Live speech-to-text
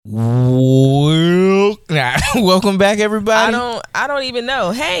Welcome back, everybody. I don't even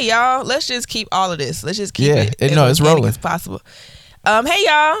know. Hey, y'all. Let's just keep all of this. Let's just keep it it's rolling as possible. Hey,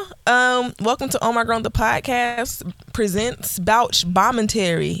 y'all. Welcome to Oh My Grown, the podcast presents Bouch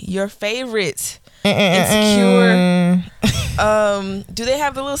Bomentary, your favorite Insecure. Do they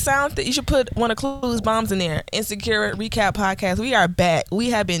have the little sound that you should put one of Clue's bombs in there? Insecure recap podcast. We are back. We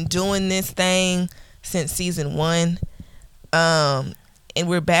have been doing this thing since season 1. And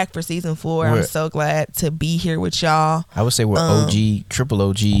we're back for season 4. I'm so glad to be here with y'all. I would say we're OG, triple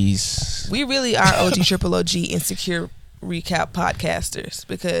OGs. We really are OG, triple OG, Insecure recap podcasters,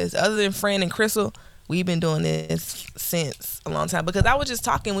 because other than Fran and Crystal, we've been doing this since a long time. Because I was just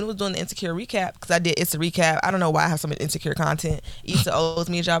talking when we was doing the Insecure recap, because I did It's a Recap. I don't know why I have so much Insecure content. Issa owes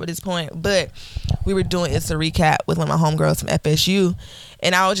me a job at this point, but we were doing It's a Recap with one of my homegirls from FSU,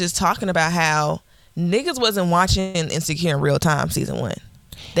 and I was just talking about how niggas wasn't watching Insecure in real time season 1.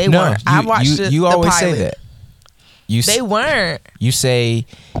 They weren't. I watched you the always pilot. say that. They weren't. You say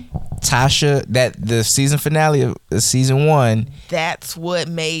Tasha, that the season finale of season 1. That's what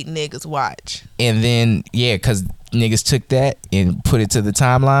made niggas watch. And then because niggas took that and put it to the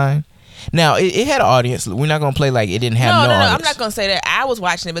timeline. Now it had an audience. We're not gonna play like it didn't have no audience. I'm not gonna say that. I was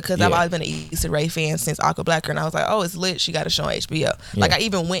watching it because I've always been an Issa Rae fan since Aqua Blacker, and I was like, oh, it's lit. She got a show on HBO. Like I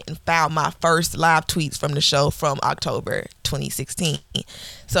even went and found my first live tweets from the show from October 2016.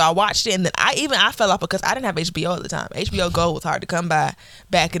 So I watched it, and then I fell off because I didn't have HBO at the time. HBO Go was hard to come by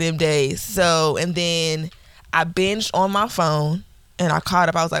back in them days. So and then I binged on my phone and I caught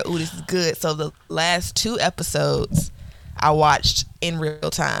up. I was like, ooh, this is good. So the last 2 episodes I watched in real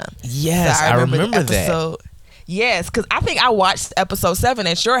time. Yes, so I remember that. Yes, because I think I watched episode 7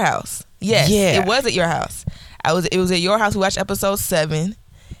 at your house. Yes, it was at your house. It was at your house. We watched episode 7,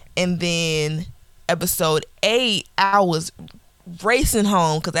 and then episode 8, I was racing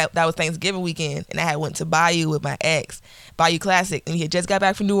home because that was Thanksgiving weekend, and I had went to Bayou with my ex, Bayou Classic, and he had just got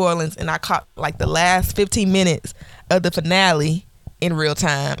back from New Orleans, and I caught like the last 15 minutes of the finale in real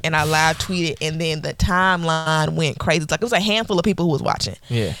time, and I live tweeted, and then the timeline went crazy. It's like it was a handful of people who was watching.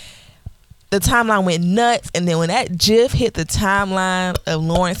 Yeah. The timeline went nuts, and then when that GIF hit the timeline of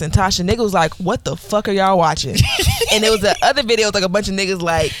Lawrence and Tasha, niggas was like, what the fuck are y'all watching? And there was the other videos, like a bunch of niggas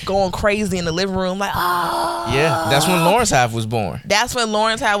like going crazy in the living room, like, oh. Yeah, that's when Lawrence Hive was born. That's when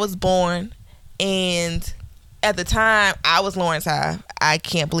Lawrence Hive was born, and at the time, I was Lawrence Hive. I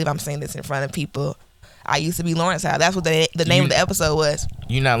can't believe I'm saying this in front of people. I used to be Lawrence Hive. That's what the name of the episode was.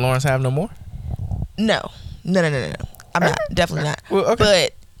 You not Lawrence Hive no more? No. I'm not. Definitely not. Well, okay.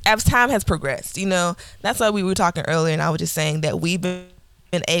 But as time has progressed, that's why we were talking earlier, and I was just saying that we've been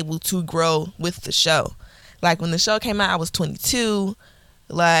able to grow with the show. Like when the show came out, I was 22.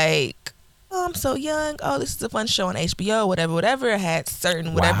 Like, oh, I'm so young. Oh, this is a fun show on HBO, whatever. I had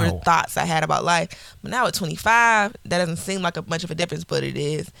certain thoughts I had about life. But now at 25, that doesn't seem like much of a difference, but it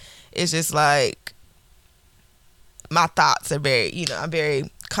is. It's just like, my thoughts are very, I'm very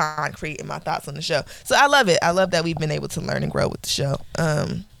concrete in my thoughts on the show. So I love it. I love that we've been able to learn and grow with the show.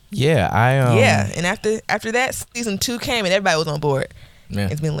 And after that, season 2 came and everybody was on board. Yeah.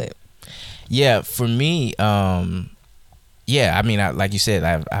 It's been lit. Yeah, for me, I mean, like you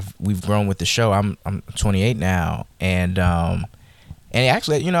said, we've grown with the show. I'm 28 now, and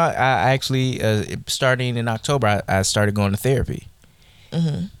actually, I actually starting in October, I started going to therapy,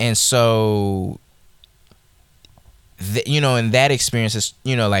 and so. In that experience is,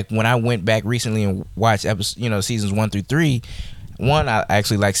 like when I went back recently and watched episodes, seasons 1 through 3. I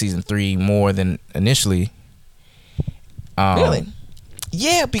actually like season 3 more than initially. Really?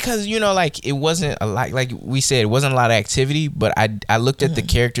 Yeah, because like it wasn't a lot, like we said, it wasn't a lot of activity, but I looked at the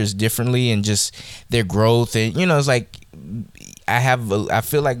characters differently and just their growth, and it's like I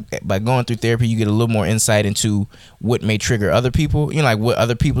feel like by going through therapy you get a little more insight into what may trigger other people, like what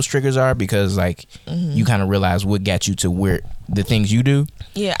other people's triggers are, because like you kind of realize what got you to where the things you do.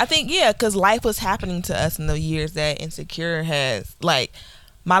 Yeah, I think because life was happening to us in the years that Insecure has, like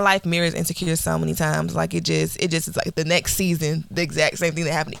my life mirrors Insecure so many times. Like it just is like the next season, the exact same thing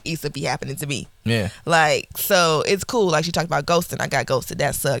that happened to Issa be happening to me. Yeah. Like, so it's cool. Like she talked about ghosting. I got ghosted.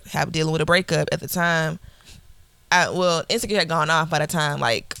 That sucked. Dealing with a breakup at the time. Insecure had gone off by the time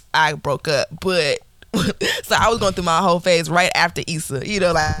like I broke up, but so I was going through my whole phase right after Issa,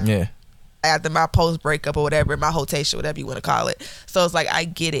 after my post breakup or whatever, my hotation, whatever you want to call it. So it's like I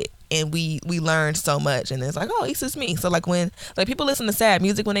get it, and we learned so much, and it's like, oh, Issa's me. So like when like people listen to sad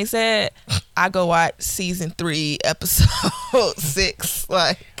music when they sad, I go watch season 3 episode 6.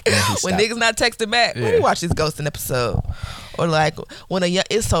 Like when niggas not texting back, let me watch this ghosting episode. Or like when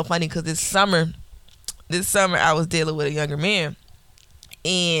it's so funny because this summer I was dealing with a younger man,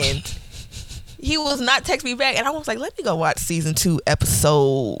 and he was not text me back, and I was like, let me go watch season 2,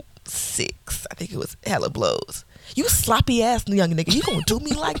 episode 6. I think it was Hella Blows. You sloppy ass young nigga, you gonna do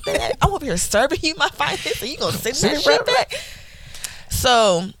me like that? I'm over here serving you my finances, and you gonna send that shit back?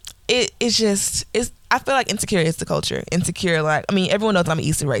 So it's I feel like Insecure is the culture. Insecure, like, I mean, everyone knows I'm an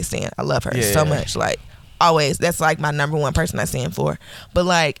Issa Rae stan. I love her so much. Like, always, that's like my number one person I stand for. But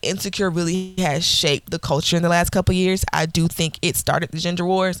like, Insecure really has shaped the culture in the last couple years. I do think it started the gender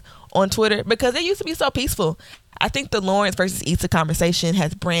wars on Twitter because it used to be so peaceful. I think the Lawrence versus Issa conversation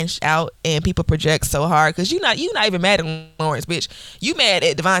has branched out, and people project so hard because you're not even mad at Lawrence, bitch. You mad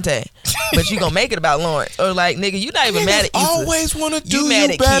at Devontae, but you gonna make it about Lawrence. Or like, nigga, you not even mad at Issa. Always want to do you mad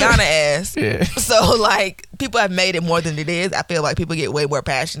at better. Kiana ass. Yeah. So like, people have made it more than it is. I feel like people get way more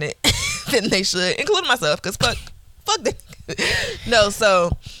passionate than they should, including myself, because fuck them. No,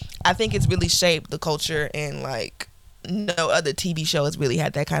 so I think it's really shaped the culture, and like, no other TV show has really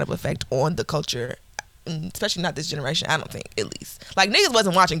had that kind of effect on the culture, especially not this generation. I don't think, at least. Like, niggas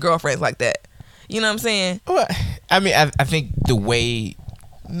wasn't watching Girlfriends like that. You know what I'm saying? Well, I mean, I think the way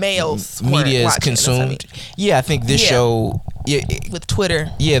males media is consumed. consumed. Yeah, I think this show. Yeah, with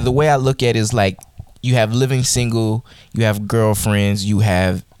Twitter. Yeah, the way I look at it is like, you have Living Single, you have Girlfriends, you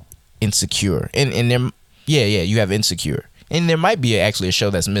have Insecure, and there, you have Insecure, and there might be actually a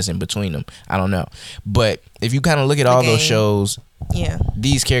show that's missing between them. I don't know, but if you kind of look at all those shows,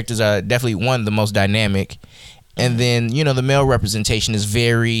 these characters are definitely the most dynamic, and then the male representation is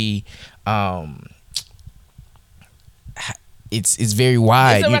very, it's very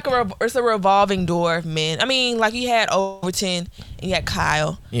wide. It's a revolving door of men. I mean, like, you had Overton and you had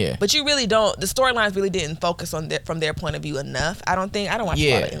Kyle. Yeah. But you really don't. The storylines really didn't focus on from their point of view enough. I don't watch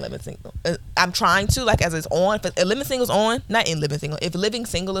a lot of In Living Single. I'm trying to, like, as it's on. If Living Single's on, not In Living Single. If Living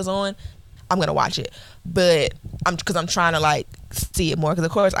Single is on, I'm gonna watch it. But I'm trying to like see it more. Because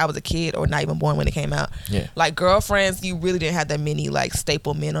of course I was a kid or not even born when it came out. Yeah. Like, Girlfriends, you really didn't have that many like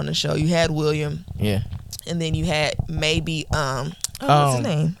staple men on the show. You had William. Yeah. And then you had maybe what's his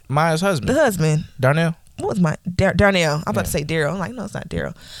name? Maya's husband. The husband. Darnell. What was my Darnell? I'm about to say Daryl. I'm like, no, it's not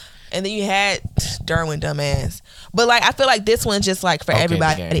Daryl. And then you had Derwin, dumbass. But like, I feel like this one's just like for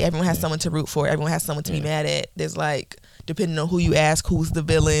everybody. Everyone has someone to root for. Everyone has someone to be mad at. There's like, depending on who you ask, who's the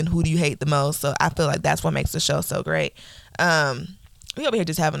villain, who do you hate the most. So I feel like that's what makes the show so great. We over here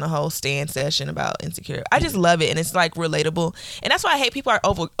just having a whole stand session about Insecure. I just love it, and it's like relatable, and that's why I hate people are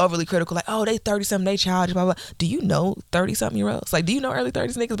overly critical. Like, oh, they 30-something, they childish, blah blah. Do you know 30-something-year-olds? Like, do you know early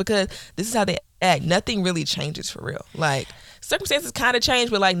 30s niggas? Because this is how they act. Nothing really changes for real. Like, circumstances kind of change,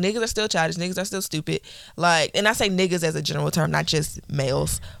 but like, niggas are still childish, niggas are still stupid. Like, and I say niggas as a general term, not just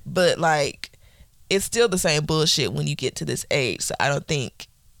males, but like, it's still the same bullshit when you get to this age. So I don't think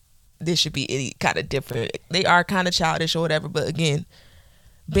this should be any kind of different. They are kind of childish or whatever, but again,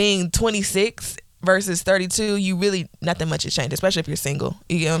 being 26 versus 32, you really, nothing much has changed, especially if you're single.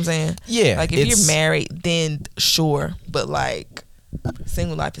 You get what I'm saying? Yeah. Like, if you're married, then sure, but like,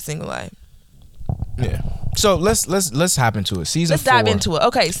 single life is single life. Yeah. So let's hop into it. Let's dive into it.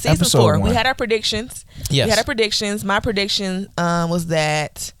 Okay, season 4. 1. We had our predictions. Yes. We had our predictions. My prediction was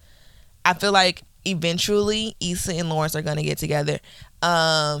that I feel like eventually Issa and Lawrence are gonna get together.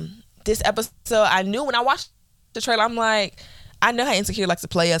 This episode, I knew when I watched the trailer, I'm like, I know how Insecure likes to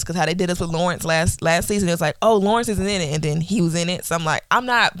play us, because how they did us with Lawrence last season. It was like, oh, Lawrence isn't in it, and then he was in it. So I'm like, I'm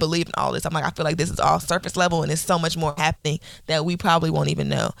not believing all this. I'm like, I feel like this is all surface level, and there's so much more happening that we probably won't even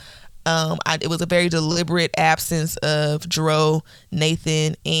know. It was a very deliberate absence of Dro,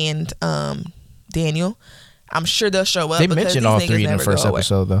 Nathan, and Daniel. I'm sure they'll show up. They mentioned all 3 in the first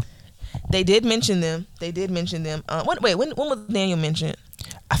episode, though. They did mention them. When was Daniel mentioned?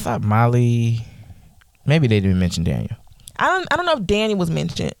 I thought Molly. Maybe they didn't mention Daniel. I don't know if Daniel was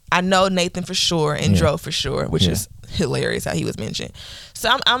mentioned. I know Nathan for sure and Dro for sure, which is hilarious how he was mentioned.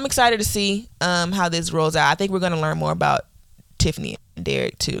 So I'm excited to see how this rolls out. I think we're going to learn more about Tiffany and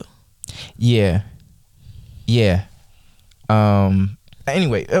Derek too. Yeah.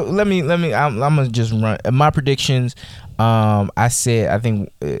 Anyway, let me. I'm gonna just run my predictions. I said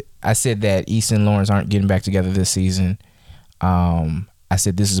that Issa and Lawrence aren't getting back together this season. I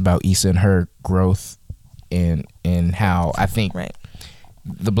said this is about Issa and her growth, and how I think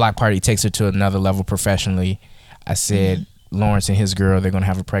the Block Party takes her to another level professionally. I said Lawrence and his girl, they're gonna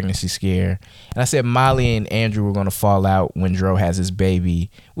have a pregnancy scare, and I said Molly and Andrew were gonna fall out when Dro has his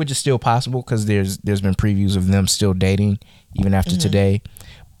baby, which is still possible because there's been previews of them still dating even after today.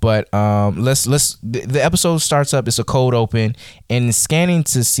 But the episode starts up. It's a cold open, and scanning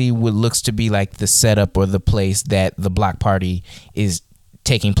to see what looks to be like the setup or the place that the Block Party is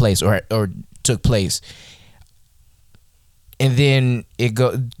taking place or took place. And then it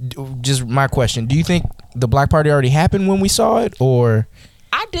go. Just my question: do you think the block party already happened when we saw it, or?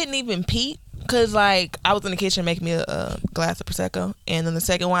 I didn't even peep because like I was in the kitchen making me a glass of prosecco, and then the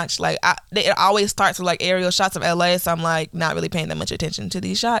second watch, like it always starts with like aerial shots of LA, so I'm like not really paying that much attention to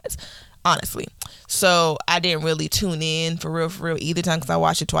these shots, honestly. So I didn't really tune in for real either time because I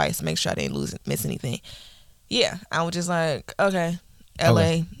watched it twice to make sure I didn't miss anything. Yeah, I was just like, okay,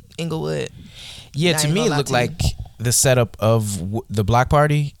 LA, Inglewood. Yeah, to me it looked like the setup of the block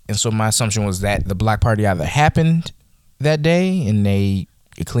party, and so my assumption was that the block party either happened that day and they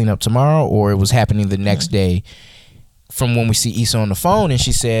clean up tomorrow, or it was happening the next day. From when we see Issa on the phone and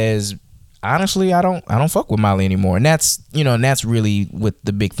she says, honestly, I don't fuck with Molly anymore, and that's really what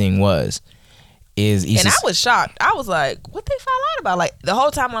the big thing was. Is Issa, and I was shocked. I was like, what they fall out about? Like the whole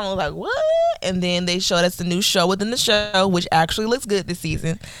time I was like, what? And then they showed us the new show within the show, which actually looks good this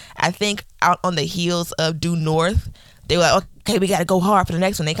season. I think out on the heels of Due North, they were like, okay, we got to go hard for the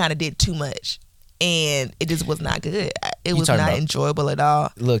next one. They kind of did too much, and it just was not good. It was not enjoyable at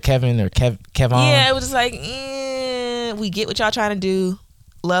all. Little Kevin or Kevin. Yeah, it was just like, we get what y'all trying to do.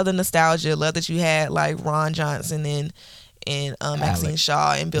 Love the nostalgia. Love that you had like Ron Johnson and Maxine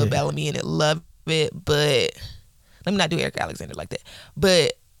Shaw and Bill Bellamy in it. Love it, but let me not do Eric Alexander like that.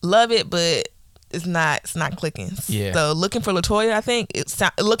 But love it, but it's not clicking. Yeah. So looking for LaToya, I think it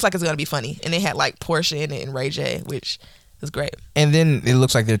looks like it's gonna be funny, and they had like Portia in it and Ray J, which is great. And then it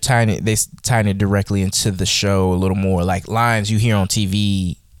looks like they're tying it directly into the show a little more, like lines you hear on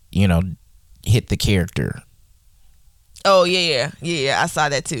TV, hit the character. Oh yeah. I saw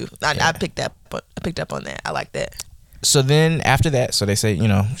that too. I picked up on that. I like that. So then after that, so they say,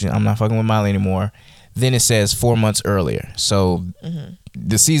 I'm not fucking with Molly anymore. Then it says 4 months earlier. So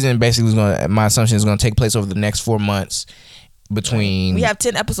the season basically my assumption is going to take place over the next 4 months between. We have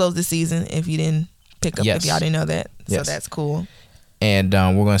 10 episodes this season. If you didn't pick up, if y'all didn't know that, so that's cool. And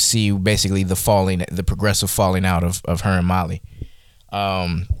we're going to see basically the progressive falling out of her and Molly.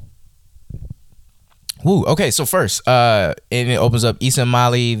 Okay, so first, and it opens up Issa and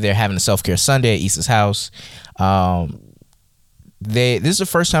Molly. They're having a self-care Sunday at Issa's house. This is the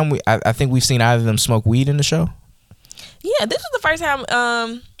first time I think we've seen either of them smoke weed in the show. Yeah, this is the first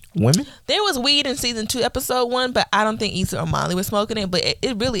time. Women? There was weed in season 2, episode 1, but I don't think Issa or Molly was smoking it. But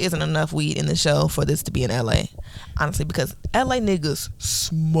it really isn't enough weed in the show for this to be in LA, honestly, because LA niggas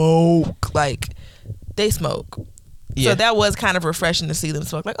smoke. Like, they smoke. Yeah. So that was kind of refreshing to see them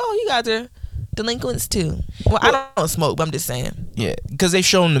smoke. Like, oh, you guys are delinquents too. Well, I don't smoke, but I'm just saying. Yeah, because they've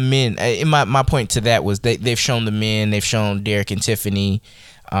shown the men. My point to that was they've shown the men. They've shown Derek and Tiffany.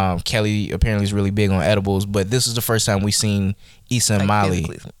 Kelly apparently is really big on edibles, but this is the first time we've seen Issa and Molly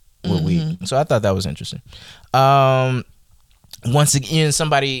with weed. So I thought that was interesting. Once again,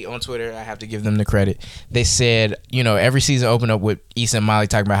 somebody on Twitter, I have to give them the credit. They said, every season opened up with Issa and Molly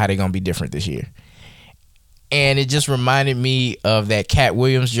talking about how they're gonna be different this year. And it just reminded me of that Cat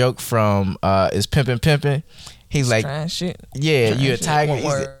Williams joke from Is Pimpin' Pimpin'. He's like, trying shit. Yeah, you a tiger. He's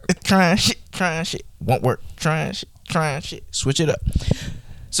like, trying shit. Won't work. Trying shit. Switch it up.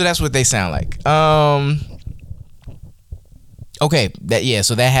 So that's what they sound like. Okay,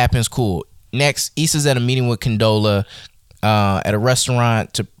 so that happens. Cool. Next, Issa's at a meeting with Condola at a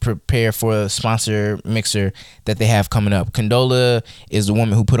restaurant to prepare for a sponsor mixer that they have coming up. Condola is the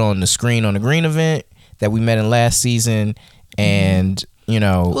woman who put on the Screen on the Green event that we met in last season, and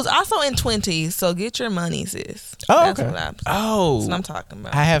was also in 20s. So get your money, sis. Oh, okay. That's what I'm talking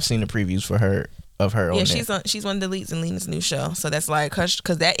about. I have seen the previews for her. Yeah, she's one of the leads in Lena's new show. So that's like,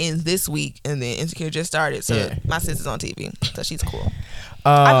 because that ends this week, and then Insecure just started. So my sister's on TV, so she's cool.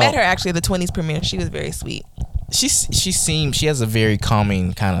 I met her actually at the 20s premiere. She was very sweet. She has a very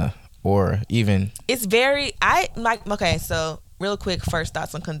calming kind of aura. Even it's very okay. So real quick, first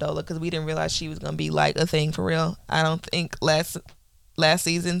thoughts on Condola, because we didn't realize she was gonna be like a thing for real. I don't think last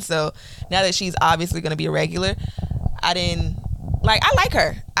season. So now that she's obviously gonna be a regular, I like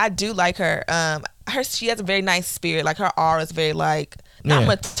her. I do like her. She has a very nice spirit. Like, her aura is very like not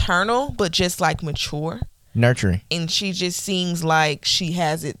maternal, but just like mature, nurturing. And she just seems like she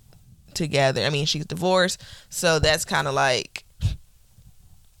has it together. I mean, she's divorced, so that's kind of like,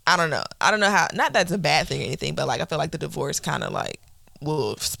 I don't know how. Not that's a bad thing or anything, but like I feel like the divorce kind of like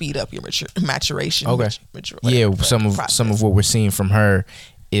will speed up your maturation. Okay. Some of what we're seeing from her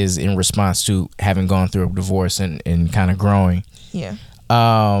is in response to having gone through a divorce and kind of growing. Yeah.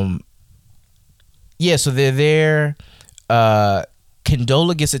 So they're there.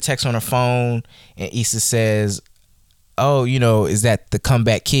 Condola gets a text on her phone, and Issa says, "Oh, is that the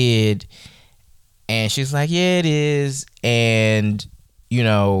comeback kid?" And she's like, "Yeah, it is." And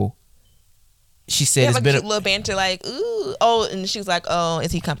she They said have it's a been cute little banter, like, ooh, oh, and she's like, oh,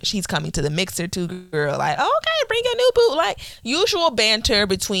 is he coming? She's coming to the mixer too, girl. Like, oh, okay, bring your new boo. Like, usual banter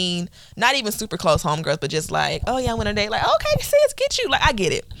between not even super close homegirls, but just like, oh yeah, I'm gonna date. Like, okay, sis, get you. Like, I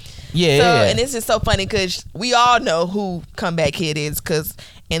get it. yeah, So, yeah. and it's just so funny because we all know who Comeback Kid is, because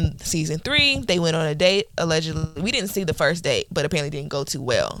in season 3 they went on a date. Allegedly, we didn't see the first date, but apparently didn't go too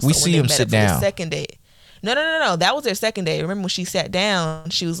well. We so see when they him met sit up for the down. second date. No. That was their second date. Remember when she sat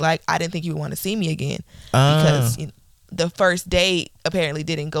down? She was like, "I didn't think you would want to see me again," because the first date apparently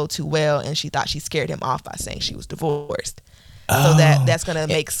didn't go too well, and she thought she scared him off by saying she was divorced. So that's gonna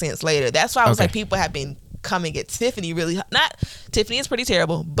make sense later. That's why I was Okay. like, people have been coming at Tiffany really. Not Tiffany is pretty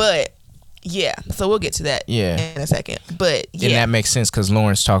terrible, but yeah. So we'll get to that in a second. But yeah, And that makes sense because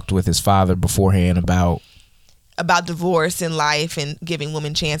Lawrence talked with his father beforehand about divorce in life and giving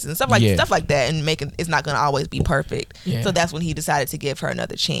women chances and stuff like that, and making it's not going to always be perfect. Yeah. So that's when he decided to give her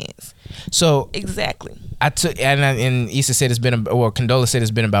another chance. So Exactly. I took and Issa said Condola said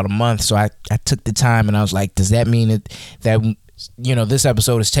it's been about a month. So I took the time and I was like, does that mean that this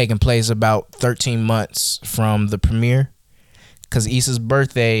episode is taking place about 13 months from the premiere? Because Issa's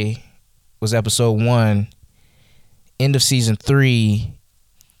birthday was episode 1. End of season 3.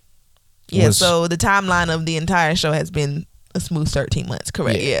 Yeah, so the timeline of the entire show has been a smooth 13 months.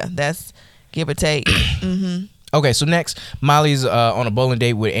 Correct. Yeah, that's give or take. Mm-hmm. Okay, so next, Molly's on a bowling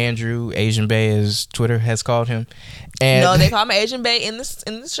date with Andrew, Asian Bay, as Twitter has called him. And No, they call him Asian Bay in this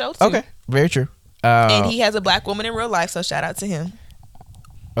show too. Okay, very true. And he has a black woman in real life, so shout out to him.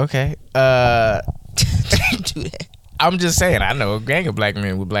 Okay. Do that. I'm just saying, I know a gang of black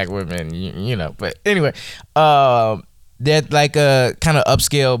men with black women, But anyway, they're like a kind of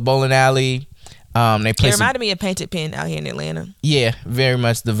upscale bowling alley. They play It reminded me of Painted Pen out here in Atlanta. Yeah, very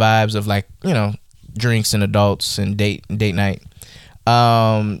much the vibes of like, drinks and adults and date night.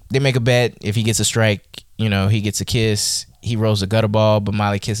 They make a bet. If he gets a strike, he gets a kiss. He rolls a gutter ball, but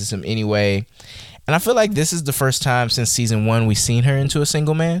Molly kisses him anyway. And I feel like this is the first time since season 1 we've seen her into a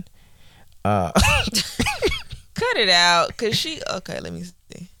single man. Cut it out, cause she. Okay, let me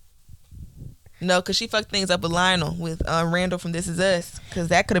see. No, cause she fucked things up with Lionel with Randall from This Is Us, cause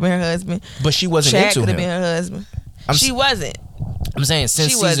that could have been her husband. But she wasn't Chad into could him. have been her husband. She wasn't. I'm saying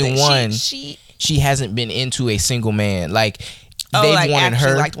since She season wasn't. 1, she hasn't been into a single man. Like they've like wanted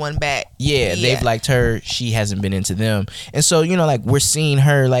actually her. liked one back. Yeah, they've liked her. She hasn't been into them, and so like we're seeing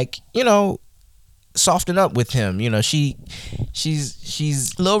her soften up with him.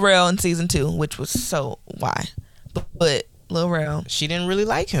 She's Lil Rel in season 2, which was so why, but Lil Rel, she didn't really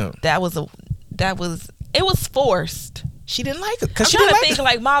like him. it was forced. She didn't like it because I'm she trying didn't to like think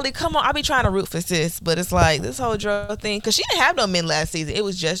like Molly. Come on, I be trying to root for sis, but it's like this whole Dro thing because she didn't have no men last season. It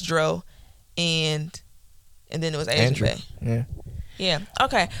was just Dro, and then it was Asian Bay. Yeah. Yeah.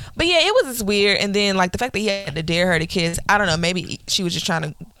 Okay. But yeah, it was just weird. And then like the fact that he had to dare her to kiss. I don't know. Maybe she was just trying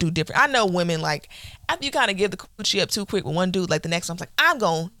to do different. I know women like after you kind of give the coochie up too quick with one dude, like the next one's like, I'm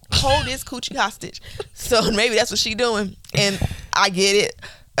gonna hold this coochie hostage. So maybe that's what she doing, and I get it.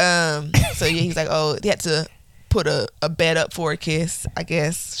 So yeah, he's like, oh, he had to put a bet up for a kiss, I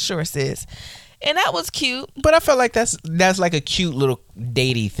guess. Sure, sis. And that was cute. But I felt like that's like a cute little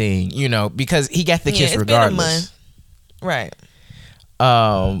datey thing, because he got the kiss it's regardless. Been a month. Right.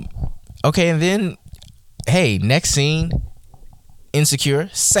 Okay, and then next scene, Insecure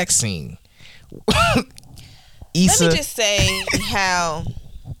sex scene. Issa, Let me just say how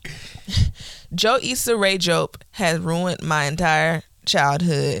Joe Issa Rae Jope has ruined my entire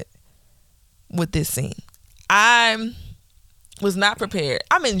childhood with this scene. I was not prepared.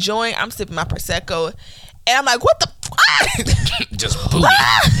 I'm sipping my Prosecco, and I'm like, what the fuck? just booty.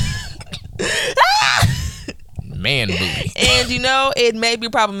 Man booty. And it may be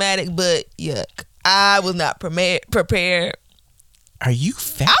problematic, but yuck. I was not prepared. Are you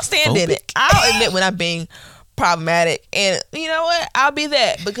fat? I'll stand in it. I'll admit when I'm being problematic. And you know what? I'll be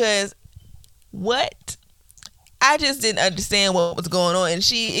that because I just didn't understand what was going on, and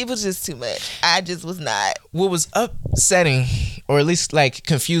it was just too much. I just was not. What was upsetting, or at least like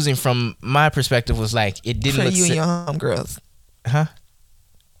confusing from my perspective, was like it didn't For look you and your homegirls. Huh?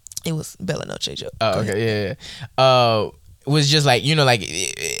 It was Bella Noche joke. Oh, okay, yeah. It was just like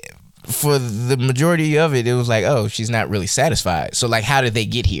for the majority of it, it was like, oh, she's not really satisfied. So like, how did they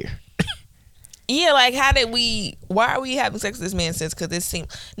get here? Yeah, like why are we having sex with this man since? Because it seemed,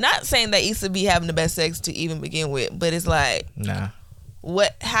 not saying that Issa be having the best sex to even begin with, but it's like, nah.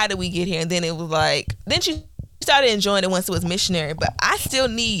 How did we get here? And then it was like, then she started enjoying it once it was missionary, but I still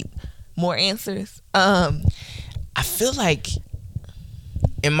need more answers. I feel like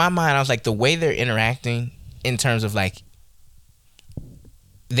in my mind, I was like, the way they're interacting in terms of like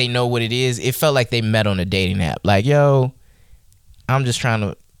they know what it is. It felt like they met on a dating app. Like, yo, I'm just trying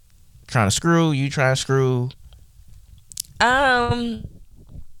to screw you, trying to screw.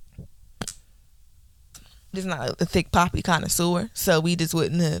 Just not a thick poppy connoisseur, so we just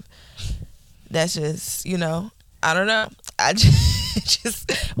wouldn't have. That's just, I don't know. I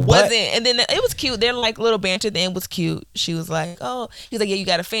just wasn't. And then it was cute. They're like little banter. The end was cute. She was like, "Oh," he was like, "Yeah, you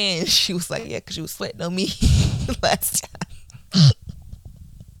got a fan." She was like, "Yeah, because you was sweating on me last time."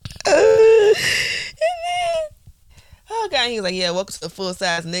 And then, oh god, he was like, "Yeah, welcome to a full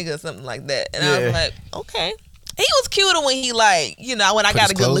size nigga," or something like that. And I was like, "Okay." He was cuter when he when I got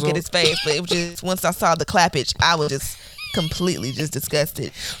a good look at his face, but it was just once I saw the clappage, I was just completely just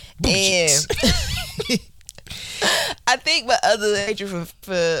disgusted. And I think my other hatred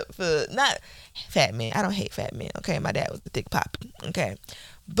for not fat men. I don't hate fat men. Okay, my dad was a thick poppy. Okay,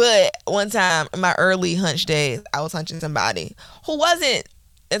 but one time in my early hunch days, I was hunching somebody who wasn't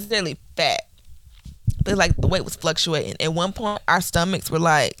necessarily fat, but like the weight was fluctuating. At one point, our stomachs were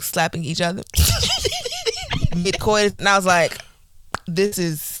like slapping each other mid-coitus, and I was like,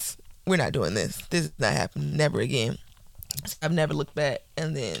 we're not doing this. This is not happening. Never again. So I've never looked back,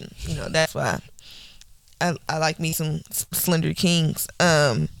 and then that's why I like me some slender kings.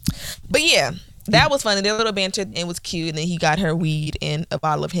 But yeah, that was funny. Their little banter and was cute, and then he got her weed and a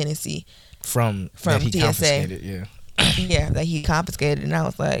bottle of Hennessy from that he TSA. Confiscated, yeah. Yeah, that he confiscated, and I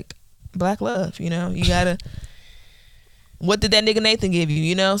was like, black love, you gotta. What did that nigga Nathan give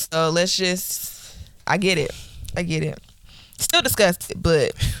you? So let's just. I get it. Still disgusted,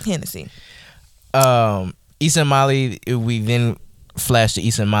 but Hennessy. Issa and Molly, we then flash to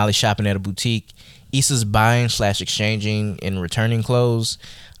Issa and Molly shopping at a boutique. Issa's buying / exchanging and returning clothes.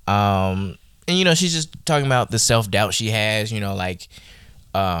 And she's just talking about the self-doubt she has, like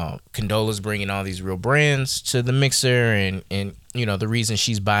Condola's bringing all these real brands to the mixer, and the reason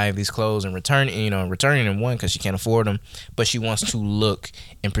she's buying these clothes and returning them, one, because she can't afford them, but she wants to look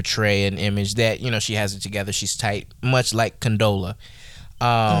and portray an image that she has it together, she's tight, much like Condola.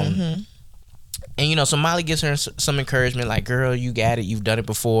 And so Molly gives her some encouragement, like, girl, you got it, you've done it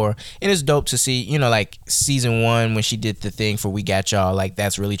before. And it's dope to see, like season 1 when she did the thing for We Got Y'all, like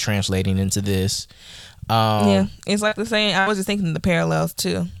that's really translating into this. Yeah, it's like the same. I was just thinking the parallels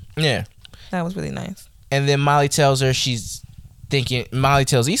too. Yeah, that was really nice. And then Molly tells her Molly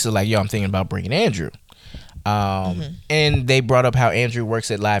tells Issa, like, yo, I'm thinking about bringing Andrew. And they brought up how Andrew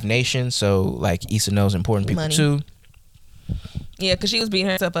works at Live Nation, so like Issa knows important people too. Yeah, because she was beating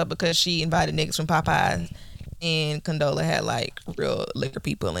herself up because she invited niggas from Popeyes, and Condola had like real liquor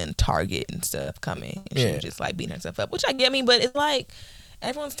people in Target and stuff coming, and she was just like beating herself up, which I get me, but it's like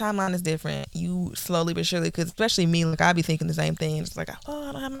everyone's timeline is different. You slowly but surely, because especially me, like I be thinking the same thing. It's like, oh,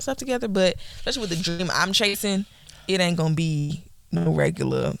 I don't have my stuff together, but especially with the dream I'm chasing, it ain't gonna be no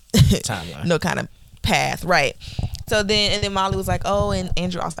regular timeline, no kind of path, right? So then Molly was like, oh, and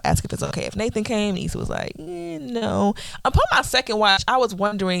Andrew also asked if it's okay if Nathan came, and Issa was like, no. Upon my second watch, I was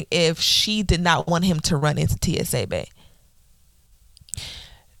wondering if she did not want him to run into TSA Bay,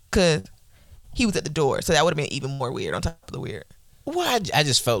 because he was at the door, so that would have been even more weird on top of the weird. Well, I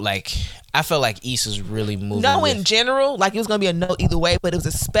just felt like Issa's really moving. No, in general, like it was gonna be a no either way, but it was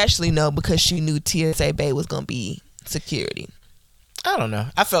especially no because she knew TSA Bay was gonna be security. I don't know.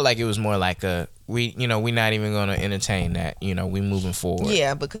 I felt like it was more like we're not even gonna entertain that. We moving forward.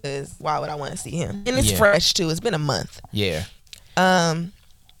 Yeah, because why would I want to see him? And it's fresh too. It's been a month. Yeah. But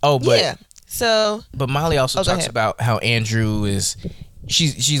Molly also talks about how Andrew is.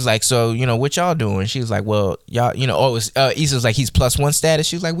 She's like, so what y'all doing? She was like, well, y'all, Issa's like, he's +1 status.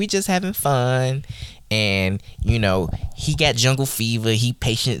 She was like, we just having fun, and he got jungle fever. He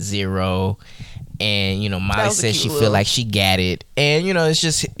patient 0. And Molly says she feel like she got it, and it's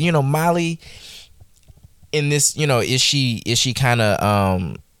just Molly in this, is she kind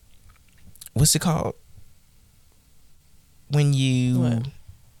of what's it called when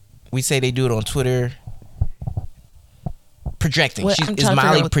we say they do it on Twitter, projecting. Is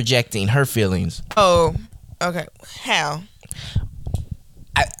Molly projecting her feelings? Oh, okay. How?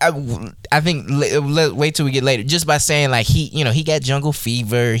 I think wait till we get later. Just by saying like he got jungle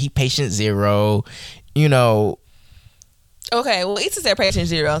fever, he patient 0, Okay, well, Issa said patient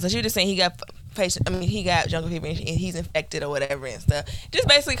 0, so she was just saying he got jungle fever and he's infected or whatever and stuff. Just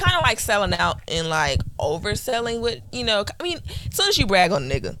basically kind of like selling out and like overselling with as soon as you brag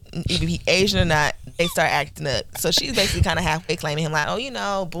on a nigga, even if he Asian or not, they start acting up. So she's basically kind of halfway claiming him like,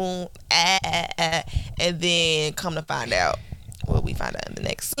 oh, boom, and then come to find out. Well, we find out in the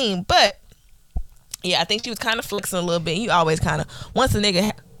next scene, but yeah, I think she was kind of flexing a little bit. You always kind of once a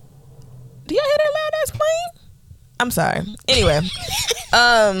nigga. Do y'all hear that loud ass plane? I'm sorry. Anyway,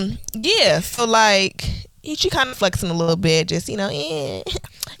 Yeah. So like, she kind of flexing a little bit, just So I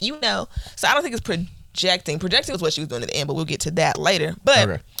don't think it's projecting. Projecting was what she was doing at the end, but we'll get to that later. But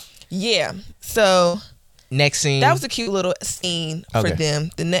Okay. yeah. So Next scene. that was a cute little scene for them.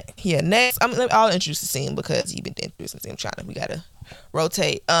 Next, I'll introduce the scene because you've been introducing the scene. We gotta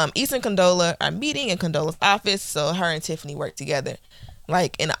rotate. Issa and Condola are meeting in Condola's office, so her and Tiffany work together,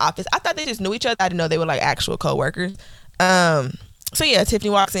 like in the office. I thought they just knew each other. I didn't know they were like actual co-workers. So yeah, Tiffany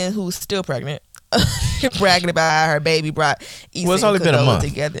walks in, who's still pregnant, bragging about how her baby brought Issa it's only and been a Condola month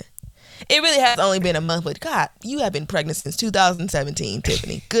together. It really has only been a month, but God, you have been pregnant since 2017,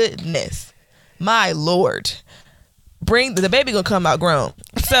 Tiffany. Goodness, my Lord. The baby gonna come out grown.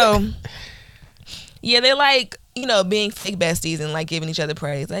 So yeah, they like, being fake besties and like giving each other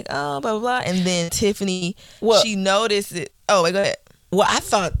praise, like, oh, blah blah blah. And then Tiffany, she noticed it. Oh wait, go ahead. Well, I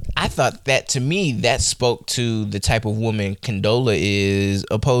thought that, to me, that spoke to the type of woman Condola is,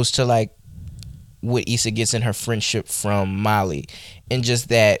 opposed to like what Issa gets in her friendship from Molly, and just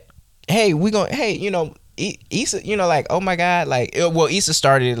that, hey, Issa, like, oh my God, like, well, Issa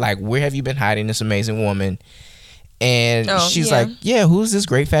started like, where have you been hiding this amazing woman? And she's like, yeah, who's this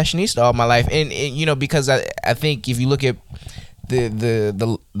great fashionista all my life? And because I think if you look at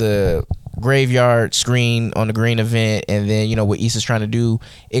the graveyard screen on the Green event, and then what Issa's trying to do,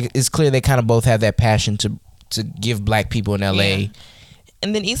 it's clear they kind of both have that passion to give black people in LA. Yeah.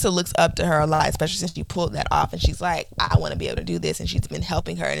 And then Issa looks up to her a lot, especially since she pulled that off, and she's like, I want to be able to do this, and she's been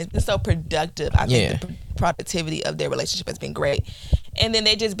helping her, and it's been so productive. I think the productivity of their relationship has been great. And then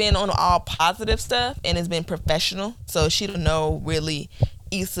they just been on all positive stuff, and it's been professional, so she don't know really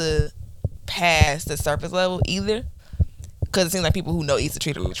Issa past the surface level either, because it seems like people who know Issa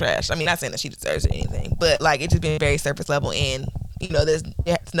treat her like trash. I mean, not saying that she deserves it or anything, but like, it's just been very surface level, and there's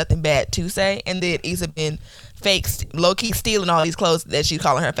nothing bad to say. And then Issa been low-key stealing all these clothes that she's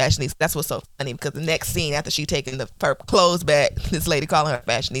calling her fashionista. That's what's so funny, because the next scene after she taking her clothes back, this lady calling her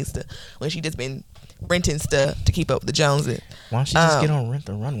fashionista when she just been renting stuff to keep up with the Joneses. Why don't she just get on Rent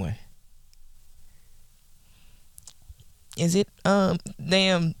the Runway? Is it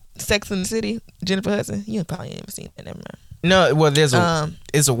damn Sex and the City, Jennifer Hudson? You probably ain't never seen that. Never mind. No, well, it's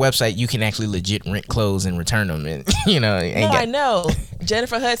a website you can actually legit rent clothes and return them, and I know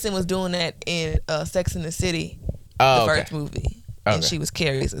Jennifer Hudson was doing that in Sex and the City, the first movie, and she was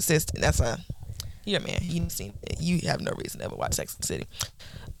Carrie's assistant. That's you're a man. You've seen it. You have no reason to ever watch Sex and the City.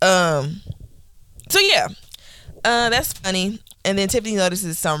 So yeah, that's funny. And then Tiffany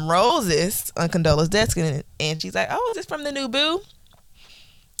notices some roses on Condola's desk, and she's like, "Oh, is this from the new boo?"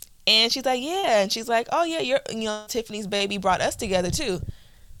 And she's like, yeah. And she's like, oh yeah, Tiffany's baby brought us together too.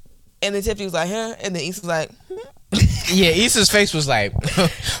 And then Tiffany was like, huh? And then Issa's like, yeah, Issa's face was like,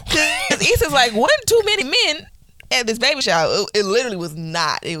 because Issa's like, wasn't too many men at this baby shower. It literally was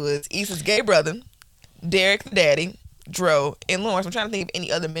not. It was Issa's gay brother, Derek the daddy, Dro, and Lawrence. I'm trying to think if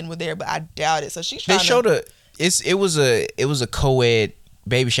any other men were there, but I doubt it. So she's trying it was a co-ed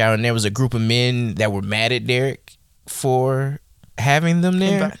baby shower, and there was a group of men that were mad at Derek for having them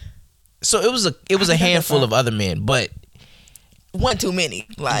there. So it was a handful of other men, but one too many.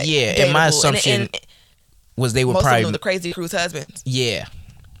 Like, yeah, and my assumption was they were most probably of them the Crazy Crew's husbands. Yeah.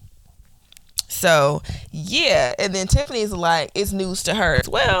 So yeah, and then Tiffany's like, it's news to her as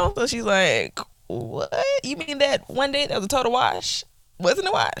well. So she's like, what? You mean that one day that was a total wash? Wasn't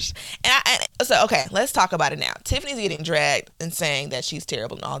a wash. So okay, let's talk about it now. Tiffany's getting dragged and saying that she's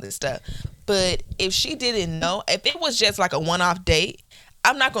terrible and all this stuff. But if she didn't know, if it was just like a one-off date,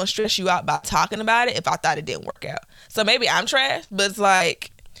 I'm not going to stress you out by talking about it if I thought it didn't work out. So maybe I'm trash, but it's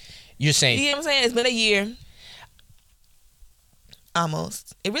like, you're saying, you know what I'm saying? It's been a year.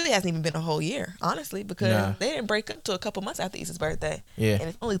 Almost. It really hasn't even been a whole year, honestly, because they didn't break up till a couple months after Issa's birthday. Yeah. And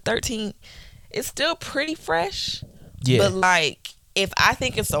it's only 13. It's still pretty fresh. Yeah. But like, if I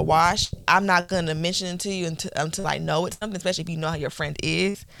think it's a wash, I'm not going to mention it to you until I know it's something, especially if you know how your friend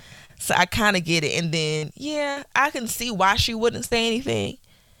is. So I kind of get it. And then, yeah, I can see why she wouldn't say anything.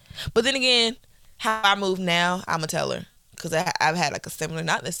 But then again, how I move now, I'm going to tell her. Because I've had like a similar,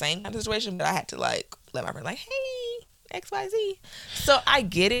 not the same kind of situation, but I had to like let my friend like, hey, XYZ. So I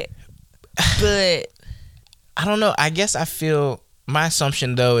get it. But I don't know. I guess I feel, my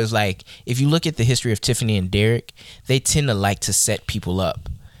assumption though is like, if you look at the history of Tiffany and Derek, they tend to like to set people up.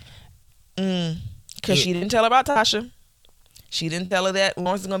 Because she didn't tell her about Tasha. She didn't tell her that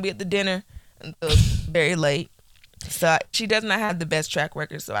Lawrence is going to be at the dinner until very late. So she does not have the best track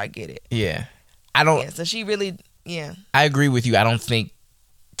record, so I get it. Yeah. I don't. Yeah, so she really, yeah. I agree with you. I don't think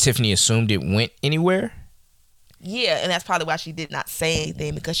Tiffany assumed it went anywhere. Yeah, and that's probably why she did not say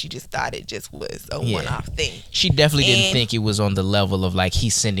anything, because she just thought it just was a one-off thing. She definitely didn't think it was on the level of like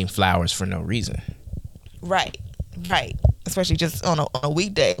he's sending flowers for no reason. Right. Especially just on a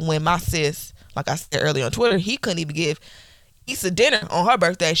weekday when my sis, like I said earlier on Twitter, he couldn't even give Issa dinner on her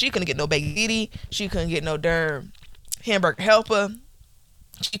birthday. She couldn't get no baked ziti. She couldn't get no darn hamburger helper.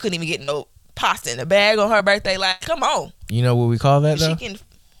 She couldn't even get no pasta in a bag on her birthday. Like, come on. You know what we call that though?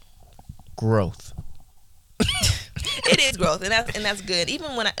 Growth. It is growth, and that's good.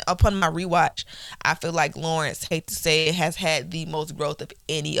 Even when upon my rewatch, I feel like Lawrence, hate to say it, has had the most growth of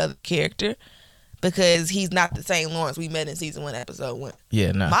any other character, because he's not the same Lawrence we met in season 1, episode 1.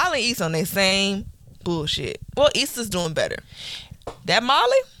 Yeah, no. Molly and Issa on their same bullshit. Well, Issa's doing better. That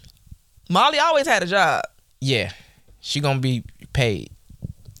Molly always had a job. Yeah, she gonna be paid,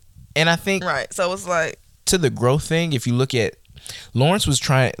 and I think right. So it's like, to the growth thing. If you look at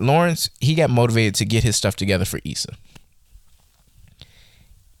Lawrence, he got motivated to get his stuff together for Issa.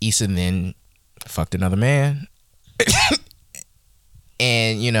 Issa then fucked another man.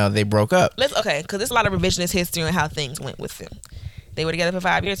 And, they broke up. Because there's a lot of revisionist history on how things went with him. They were together for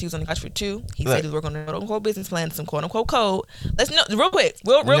 5 years. He was on the couch for 2. He said he was working on a quote-unquote business plan, some quote-unquote code. Let's know, real quick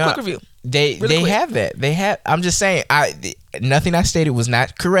review. They have that. I'm just saying, nothing I stated was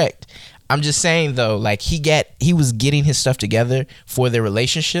not correct. I'm just saying, though, like, he was getting his stuff together for their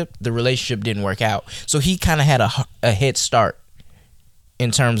relationship. The relationship didn't work out. So he kind of had a head start in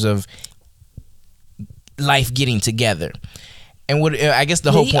terms of life getting together. And what I guess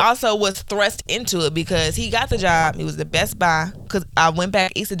the whole point. He also was thrust into it because he got the job. He was the Best Buy. Because I went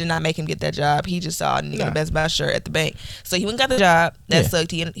back. Issa did not make him get that job. He just saw a nigga in a Best Buy shirt at the bank. So he went and got the job. That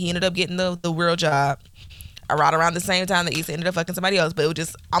sucked. He ended up getting the real job around the same time that Issa ended up fucking somebody else. But it was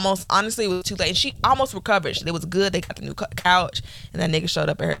just almost, honestly, it was too late. And she almost recovered. It was good. They got the new couch. And that nigga showed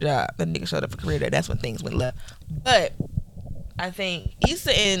up at her job. That nigga showed up for career day. That's when things went left. But I think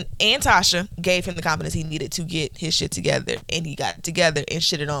Issa and Tasha gave him the confidence he needed to get his shit together, and he got it together and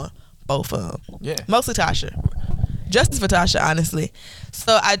shitted on both of them. Yeah, mostly Tasha. Justice for Tasha, honestly.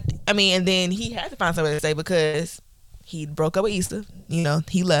 So I mean, and then he had to find somebody to say, because he broke up with Issa.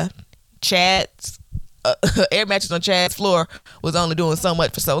 He left. Chad's air mattress on Chad's floor was only doing so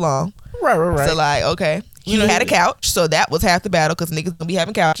much for so long. Right. So like, okay, he had a couch, so that was half the battle, because niggas gonna be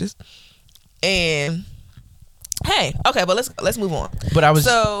having couches. And hey, okay, but let's move on. But I was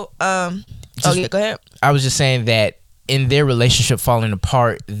go ahead. I was just saying that in their relationship falling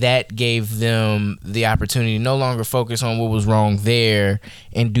apart, that gave them the opportunity to no longer focus on what was wrong there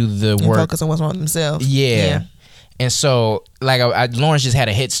and do the work. Focus on what's wrong with themselves. Yeah. And so, like, Lawrence just had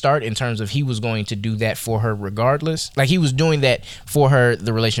a head start in terms of he was going to do that for her regardless. Like, he was doing that for her.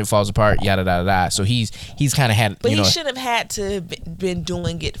 The relationship falls apart, yada, yada, yada. So he's kind of had, but he shouldn't have had to have been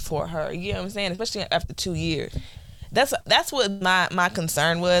doing it for her. You know what I'm saying? Especially after 2 years. That's what my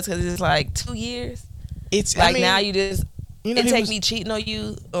concern was, because it's like 2 years. It's like, now you just it take me cheating on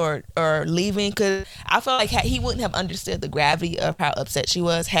you or leaving, because I felt like he wouldn't have understood the gravity of how upset she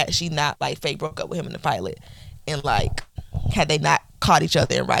was had she not like fake broke up with him in the pilot, and like had they not caught each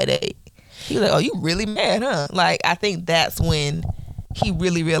other in Rite Aid. He was like, "Oh, you really mad, huh?" Like, I think that's when he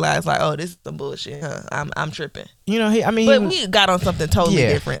really realized, like, "Oh, this is some bullshit, huh? I'm tripping." But we got on something totally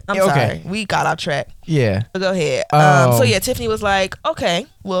different. I'm sorry, we got off track. Yeah, but go ahead. So yeah, Tiffany was like, "Okay,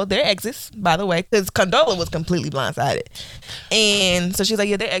 well, they're exes, by the way," because Condola was completely blindsided, and so she's like,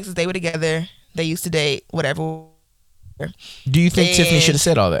 "Yeah, they're exes. They were together. They used to date. Whatever." Do you think Tiffany should have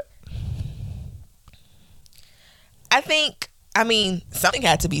said all that? I mean, something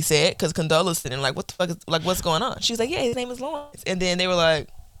had to be said, because Condola's sitting like, what the fuck is, like, what's going on? She was like, yeah, his name is Lawrence. And then they were like,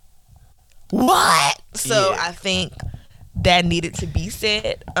 what? So I think that needed to be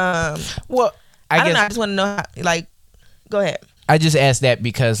said. Well, I don't know. I just want to know how, like, go ahead. I just asked that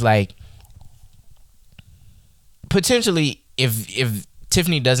because, like, potentially if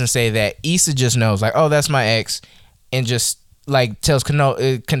Tiffany doesn't say that, Issa just knows, like, oh, that's my ex, and just like tells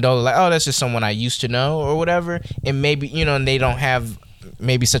Condola, like, oh, that's just someone I used to know or whatever, and maybe and they don't have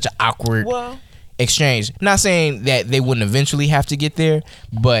maybe such an awkward exchange. Not saying that they wouldn't eventually have to get there,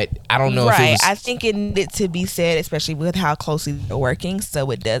 but I don't know if it was. I think it needed to be said, especially with how closely they're working, so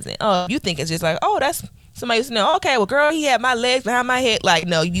it doesn't. Oh, you think it's just like, oh, that's somebody used to know. Okay, well, girl, he had my legs behind my head. Like,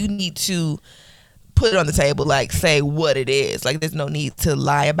 no, you need to put it on the table, like, say what it is. Like, there's no need to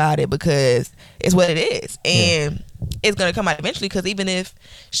lie about it, because it's what it is, and it's gonna come out eventually. Because even if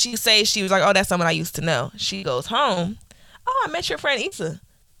she says she was like, oh, that's someone I used to know, she goes home, oh, I met your friend Issa.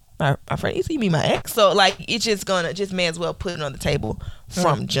 My friend Issa, you mean my ex? So like, it's just may as well put it on the table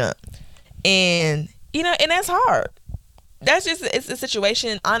from jump. And and that's hard. that's just, it's a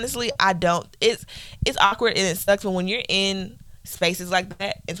situation. Honestly, I don't. It's awkward and it sucks. But when you're in spaces like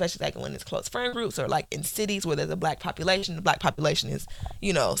that, especially like when it's close friend groups or like in cities where there's a black population, the black population is,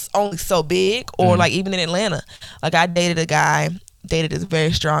 you know, only so big. Or like even in Atlanta, like I dated a guy. Dated is a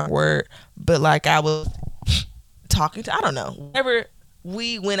very strong word, but like I was talking to, I don't know, whatever.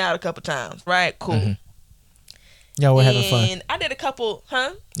 We went out a couple times, right? Cool. Y'all were having fun. And I did a couple,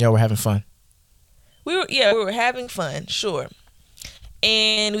 Y'all were having fun. We were having fun, sure.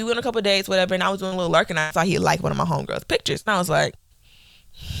 And we went on a couple of dates, whatever, and I was doing a little lurking. I saw he liked one of my homegirls' pictures. And I was like,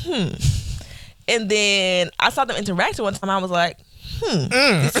 And then I saw them interacting one time. I was like,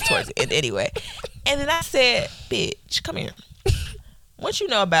 This is towards the end anyway. And then I said, bitch, come here. What you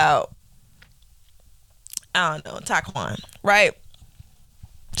know about, I don't know, Taquan, right?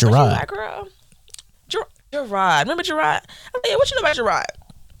 Gerard. Like, girl? Gerard. Remember Gerard? I said, yeah, what you know about Gerard?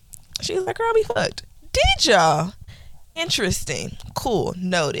 She was like, girl, we fucked. Did y'all? Interesting. Cool.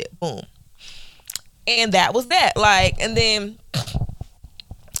 Noted. Boom. And that was that. Like, and then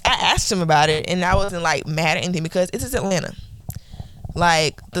I asked him about it, and I wasn't like mad at anything because it's just Atlanta.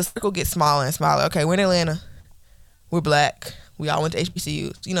 Like, the circle gets smaller and smaller. Okay, we're in Atlanta. We're black. We all went to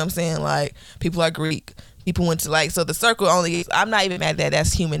HBCUs. You know what I'm saying? Like, people are Greek. People went to, like, so the circle only, I'm not even mad at that.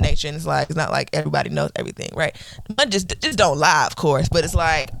 That's human nature. And it's like, it's not like everybody knows everything, right? But just don't lie, of course. But it's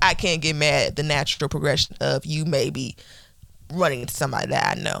like, I can't get mad at the natural progression of you maybe running into somebody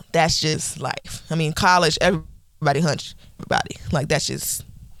that I know. That's just life. I mean, college, everybody hunch everybody. Like, that's just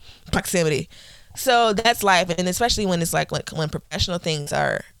proximity. So that's life. And especially when it's like when professional things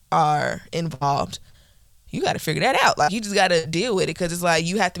are involved, you got to figure that out. Like, you just got to deal with it because it's like,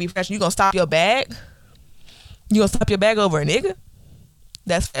 you have to be professional. You going to stop your bag? You gonna stop your bag over a nigga?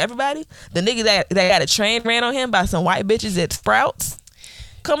 That's for everybody? The nigga that got a train ran on him by some white bitches at Sprouts?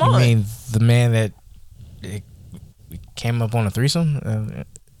 Come on. I mean, the man that came up on a threesome?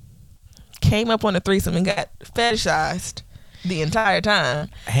 Came up on a threesome and got fetishized the entire time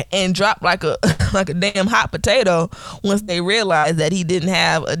and dropped like a damn hot potato once they realized that he didn't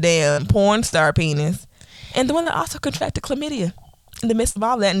have a damn porn star penis. And the one that also contracted chlamydia in the midst of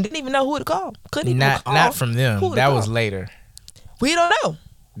all that and didn't even know who to call. Couldn't even call. Not from them. That was later. We don't know.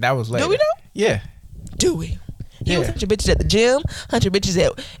 That was later. Do we know? Yeah. Do we? He was hunching bitches at the gym, hunching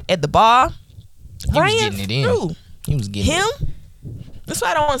bitches at the bar. He was getting it in. He was getting him. it. That's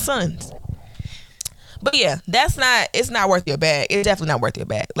why I don't want sons. But yeah, it's not worth your bag. It's definitely not worth your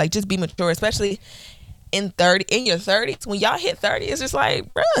bag. Like, just be mature, especially in your 30s. When y'all hit 30, it's just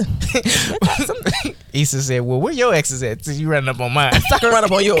like, bruh. Issa said, well, where your exes at? Since you running up on mine. So I can run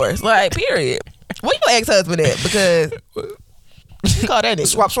up on yours. Like, period. Where your ex-husband at? Because you call that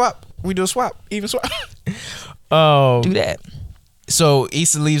nigga. Swap. We do a swap. Even swap. Do that. So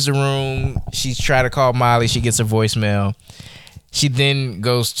Issa leaves the room. She's trying to call Molly. She gets a voicemail. She then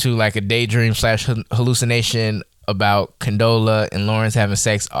goes to like a daydream / hallucination about Condola and Lawrence having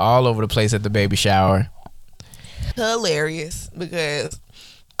sex all over the place at the baby shower. Hilarious, because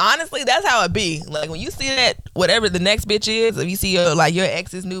honestly, that's how it be. Like, when you see that, whatever the next bitch is, if you see your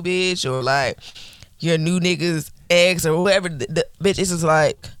ex's new bitch or like your new nigga's ex or whatever the bitch is, just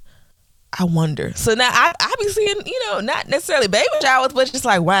like, I wonder. So now I be seeing, not necessarily baby showers, but just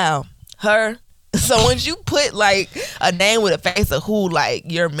like, wow, her. So once you put like a name with a face of who like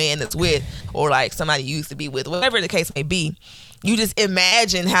your man is with or like somebody you used to be with, whatever the case may be, you just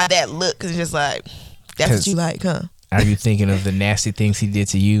imagine how that looks. It's just like, that's what you like, huh? Are you thinking of the nasty things he did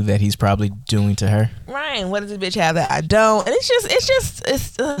to you that he's probably doing to her? Ryan, what does this bitch have that I don't? And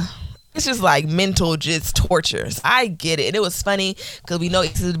it's just like mental just torture. So I get it. And it was funny because we know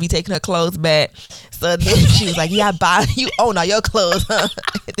Issa would be taking her clothes back. So then she was like, yeah, I buy you own all your clothes, huh?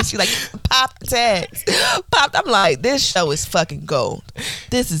 And then she's like, pop the tags. Popped. I'm like, this show is fucking gold.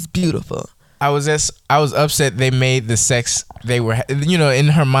 This is beautiful. I was upset they made the sex they were, in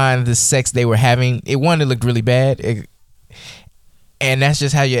her mind, the sex they were having, it looked really bad. And that's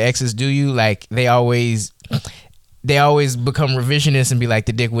just how your exes do you. Like, they always become revisionists and be like,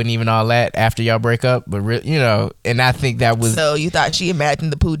 the dick wasn't even all that after y'all break up. But, and I think that was. So you thought she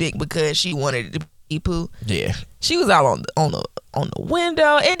imagined the poo dick because she wanted it to be poo? Yeah. She was out on the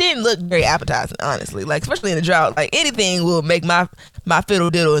window. It didn't look very appetizing, honestly. Like, especially in the drought. Like, anything will make my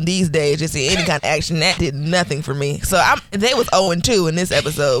fiddle diddle in these days. Just see any kind of action. That did nothing for me. So they was 0-2 in this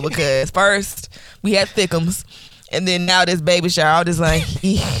episode because first we had Thickums, and then now this baby shower. I was just like,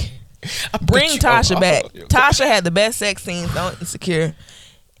 bring Tasha back. Tasha had the best sex scenes on Insecure,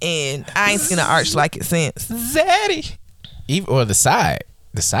 and I ain't seen an arch like it since. Zaddy. Or the side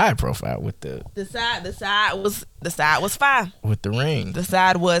profile with the side was fire with the ring. The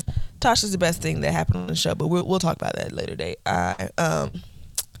side was Tasha's the best thing that happened on the show, but we'll talk about that later date.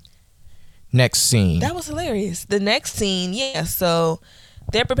 Next scene. That was hilarious. The next scene, yeah. So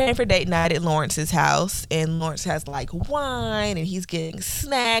they're preparing for date night at Lawrence's house, and Lawrence has like wine, and he's getting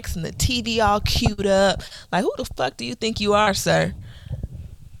snacks, and the TV all queued up. Like, who the fuck do you think you are, sir?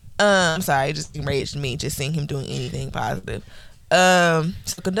 I'm sorry, it just enraged me just seeing him doing anything positive. So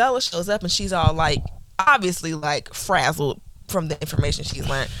Condola shows up, and she's all like, obviously like frazzled from the information she's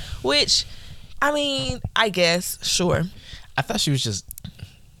learned. Which, I mean, I guess sure. I thought she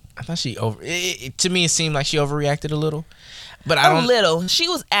to me it seemed like she overreacted a little, but she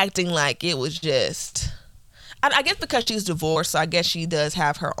was acting like it was just, I guess because she's divorced, so I guess she does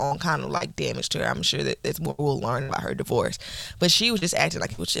have her own kind of like damage to her. I'm sure that there's more we'll learn about her divorce, but she was just acting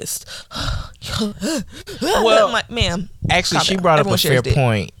like it was just well, I'm like, ma'am, actually she brought up a fair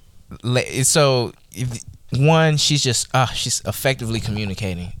point. So one, she's effectively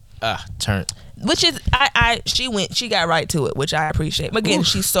communicating. Which is she got right to it, which I appreciate. But again,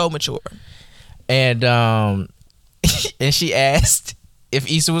 she's so mature. And and she asked if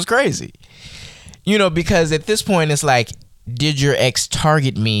Issa was crazy. You know, because at this point it's like, did your ex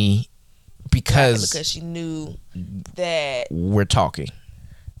target me because she knew that we're talking,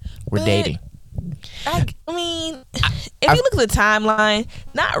 we're dating? I mean, if you look at the timeline,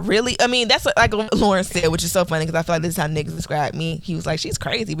 not really. I mean, that's like what Lawrence said, which is so funny because I feel like this is how niggas describe me. He was like, she's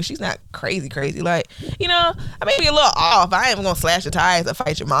crazy, but she's not crazy. Like, you know, I may be a little off. I ain't even gonna slash your tires or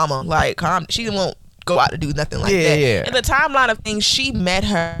fight your mama. Like, she won't go out to do nothing like that. Yeah. In the timeline of things, she met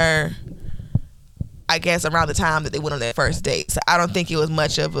her, I guess, around the time that they went on their first date. So I don't think it was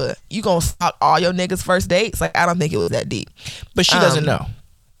much of a, you gonna stalk all your niggas' first dates? Like, I don't think it was that deep. But she doesn't know.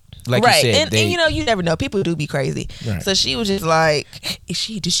 Like right. you said, and you know, you never know. People do be crazy. Right. So she was just like, did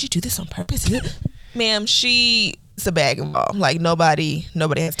she do this on purpose? Ma'am, she's a bag involved. Like nobody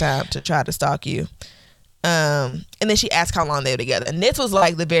has time to try to stalk you. And then she asked how long they were together. And this was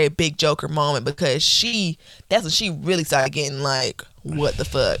like the very big Joker moment because that's when she really started getting like, what the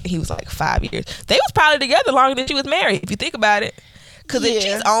fuck? He was like 5 years. They was probably together longer than she was married, if you think about it. Because if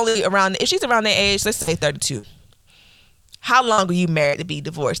she's around their age, let's say 32. How long were you married to be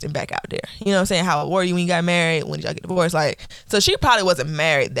divorced and back out there? You know what I'm saying? How old were you when you got married? When did y'all get divorced? Like, so she probably wasn't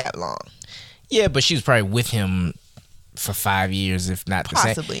married that long. Yeah, but she was probably with him for 5 years, if not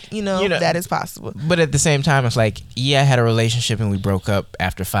possibly. the same. You know, that is possible. But at the same time, it's like, yeah, I had a relationship and we broke up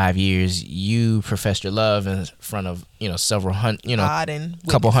after 5 years. You professed your love in front of, several hundred,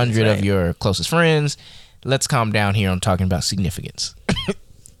 couple hundred of your closest friends. Let's calm down here on talking about significance.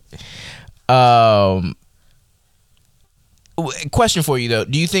 Question for you though,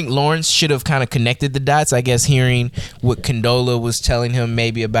 do you think Lawrence should have kind of connected the dots, I guess, hearing what Condola was telling him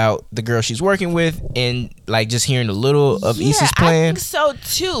maybe about the girl she's working with and like just hearing a little of Issa's plan? I think so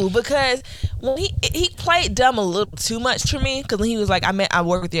too, because when he played dumb a little too much for me, because when he was like, I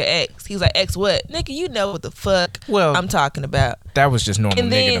work with your ex, he was like, ex what? Nigga, you know what the fuck I'm talking about. That was just normal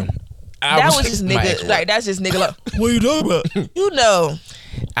nigga though. That was just nigga, like that's just nigga like, what are you talking about? You know.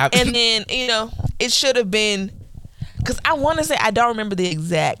 And then, it should have been, because I want to say, I don't remember the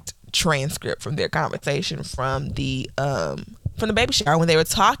exact transcript from their conversation from the baby shower when they were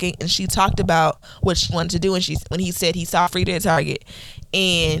talking, and she talked about what she wanted to do, and when he said he saw Frida at Target,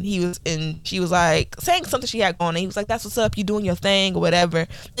 and she was like saying something she had going on, and he was like, that's what's up, you doing your thing or whatever,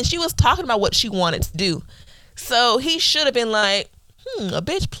 and she was talking about what she wanted to do. So he should have been like, a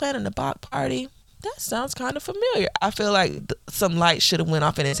bitch planning a block party. That sounds kind of familiar. I feel like some light should have went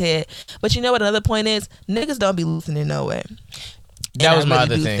off in his head. But you know what another point is? Niggas don't be listening no way. That was my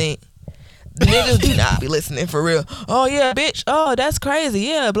other thing. Niggas do not be listening for real. Oh yeah, bitch. Oh, that's crazy.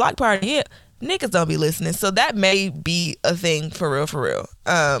 Yeah, block party. Yeah. Niggas don't be listening. So that may be a thing for real.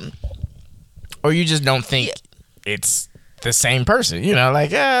 Or you just don't think it's the same person.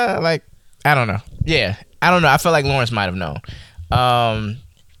 Like I don't know. Yeah. I don't know. I feel like Lawrence might have known.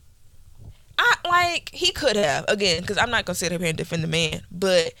 He could have, again, because I'm not gonna sit up here and defend the man,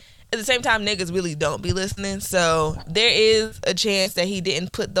 but at the same time, niggas really don't be listening. So there is a chance that he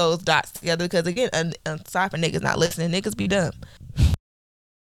didn't put those dots together, because again, I'm sorry for niggas not listening. Niggas be dumb.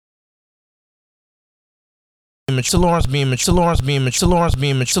 Lawrence being mature.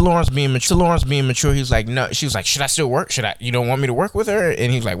 He was like, no. She was like, should I still work? You don't want me to work with her?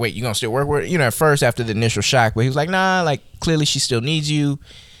 And he's like, wait, you gonna still work with her? At first after the initial shock, but he was like, nah, like clearly she still needs you.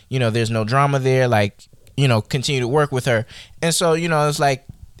 There's no drama there. Like, continue to work with her. And so, it's like,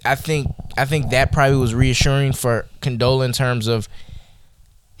 I think that probably was reassuring for Condola in terms of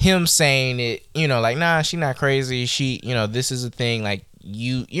him saying it, like, nah, she not crazy. She, this is a thing. Like,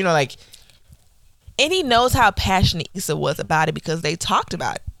 like. And he knows how passionate Issa was about it because they talked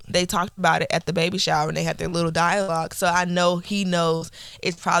about it. they talked about it at the baby shower and they had their little dialogue. So I know he knows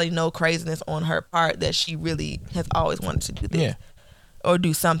it's probably no craziness on her part that she really has always wanted to do this or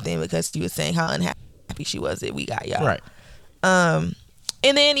do something, because she was saying how unhappy she was that we got y'all. Right. And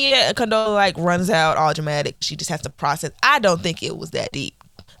then Condola like runs out all dramatic. She just has to process. I don't think it was that deep.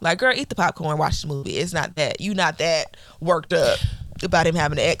 Like, girl, eat the popcorn, watch the movie. It's not that. You not that worked up about him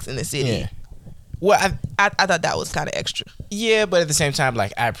having an ex in the city. Yeah. Well, I thought that was kind of extra. Yeah, but at the same time,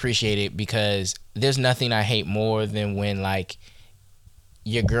 like, I appreciate it, because there's nothing I hate more than when, like,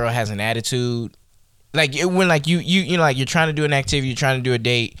 your girl has an attitude. Like, when, like, you know, like, you're trying to do an activity, you're trying to do a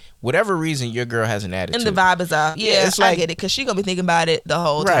date, whatever reason, your girl has an attitude. And the vibe is off. Yeah, it's like, I get it, because she going to be thinking about it the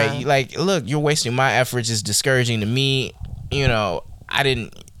whole time. Right. Like, look, you're wasting my efforts. It's discouraging to me. You know, I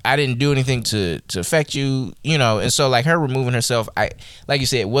didn't do anything to affect you, you know. And so, like, her removing herself, like you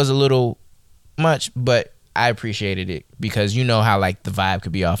said, it was a little much, but I appreciated it, because you know how, like, the vibe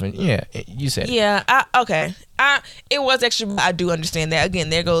could be off. And yeah, you said it. Yeah, it was extra, but I do understand that. Again,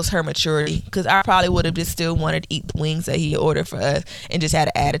 there goes her maturity, because I probably would have just still wanted to eat the wings that he ordered for us and just had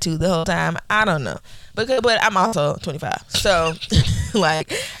an attitude the whole time. I don't know, but I'm also 25, so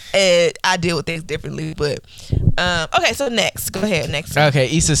like, I deal with things differently. But okay, so next, go ahead. Next.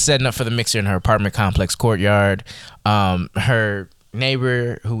 Okay, Issa's setting up for the mixer in her apartment complex courtyard. Her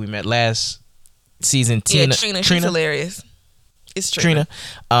neighbor, who we met last season, Trina, she's hilarious. It's Trina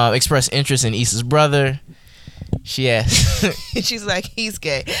expressed interest in Issa's brother. She asked, she's like, he's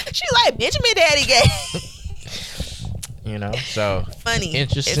gay. She's like, Benjamin daddy gay. You know, so funny,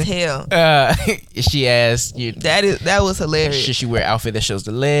 interesting as hell. She asked, that was hilarious. Should she wear an outfit that shows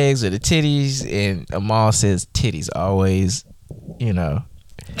the legs or the titties? And Amal says titties always, you know.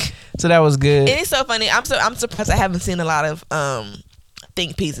 So that was good. It is so funny. I'm surprised I haven't seen a lot of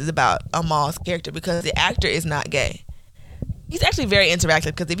think pieces about Amal's character, because the actor is not gay. He's actually very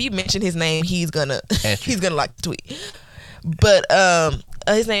interactive, because if you mention his name, he's gonna like the tweet. But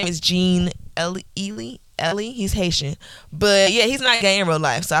his name is Gene Ellie. He's Haitian, but yeah, he's not gay in real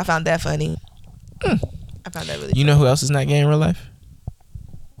life. So I found that funny. I found that really. You funny. know who else is not gay in real life?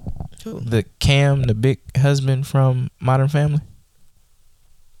 Who? The Cam, the big husband from Modern Family.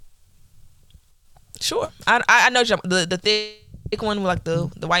 Sure, I know the thick one with like the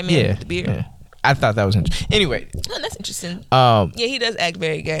white man with the beard. Yeah. I thought that was interesting. Anyway, that's interesting. Yeah, he does act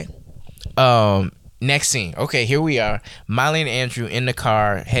very gay. Next scene. Okay, here we are. Molly and Andrew in the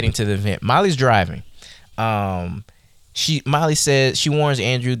car heading to the event. Molly's driving. Molly says, she warns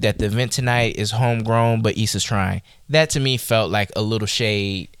Andrew that the event tonight is homegrown, but Issa's trying. That to me felt like a little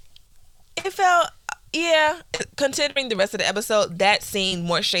shade. It felt, yeah. Considering the rest of the episode, that seemed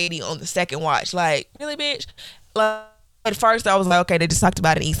more shady on the second watch. Like, really, bitch? Like, at first, I was like, okay, they just talked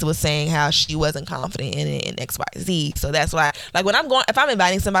about it. Issa was saying how she wasn't confident in it and X, Y, Z. So that's why, like, if I'm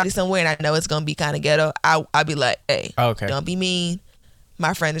inviting somebody somewhere and I know it's gonna be kind of ghetto, I'll be like, hey, don't be mean.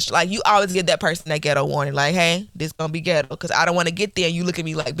 My friend is like, you always give that person that ghetto warning, like, hey, this gonna be ghetto, because I don't want to get there and you look at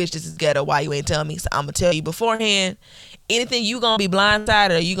me like, bitch, this is ghetto. Why you ain't tell me? So I'm gonna tell you beforehand. Anything you gonna be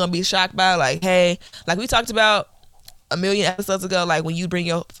blindsided or you gonna be shocked by, like, hey, like we talked about a million episodes ago, like when you bring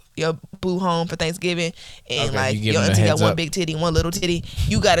your boo home for Thanksgiving and like your auntie got one big titty, one little titty,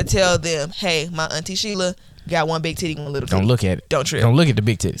 you gotta tell them, hey, my auntie Sheila got one big titty, one little titty. Don't look at it. Don't trip. Don't look at the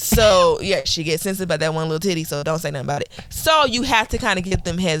big titty. So yeah, she gets sensitive about that one little titty, so don't say nothing about it. So you have to kind of get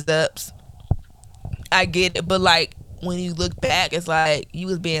them heads ups. I get it, but like when you look back, it's like you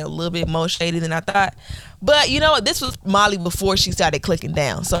was being a little bit more shady than I thought. But you know what? This was Molly before she started clicking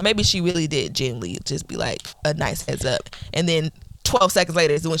down, so maybe she really did genuinely just be like a nice heads up, and then 12 seconds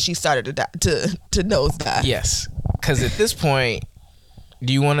later is when she started to nosedive. Yes, because at this point,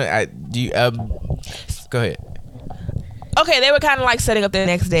 do you want to? Go ahead. Okay, they were kind of like setting up their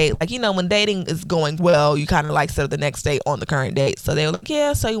next date. Like, you know, when dating is going well, you kind of like set up the next date on the current date. So they were like,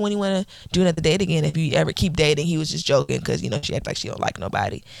 yeah, so when you want to do another date again, if you ever keep dating, he was just joking because, you know, she acts like she don't like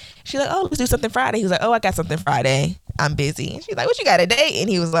nobody. She's like, oh, let's do something Friday. He was like, oh, I got something Friday. I'm busy. And she's like, what, you got a date? And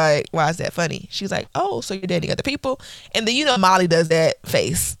he was like, why is that funny? She's like, oh, so you're dating other people? And then, you know, Molly does that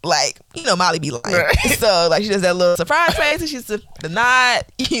face. Like, you know, Molly be lying. Right. So, like, she does that little surprise face and she's the nod,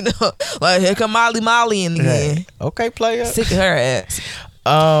 you know, like, here come Molly in again. Right. Okay, player. Sick of her ass.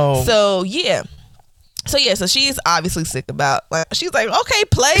 Oh. So, yeah. So she's obviously sick about, like, she's like, okay,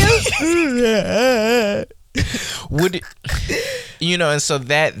 player. Would it, you know, and so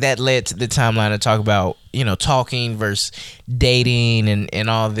that led to the timeline to talk about, you know, talking versus dating and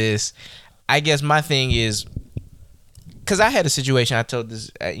all this. I guess my thing is, because I had a situation, I told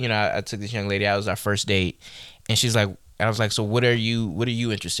this, you know, I took this young lady out, it was our first date, and she's like, I was like, so what are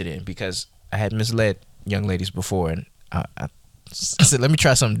you interested in? Because I had misled young ladies before, and I said, let me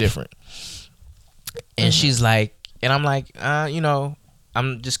try something different. And she's like, and I'm like,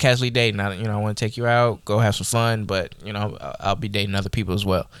 I'm just casually dating. I want to take you out, go have some fun, but I'll be dating other people as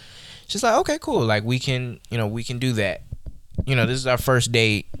well. She's like, okay, cool. Like we can do that. This is our first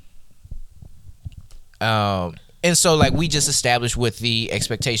date. And so like we just established what the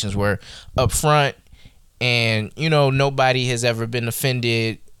expectations were up front, and nobody has ever been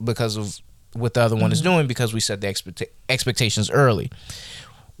offended because of what the other one is doing, because we set the expectations early.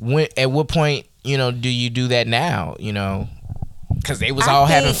 At what point do you do that now? Because they was all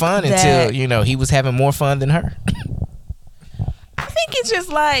having fun until he was having more fun than her. I think it's just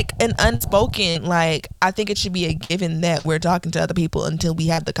like an unspoken, like, I think it should be a given that we're talking to other people until we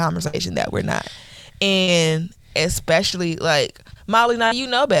have the conversation that we're not. And especially like Molly, now you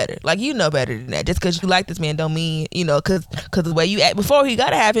know better. Like, you know better than that. Just because you like this man don't mean, because the way you act before he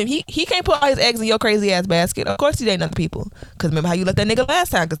gotta have him, he can't put all his eggs in your crazy ass basket. Of course he dating other people. Because remember how you left that nigga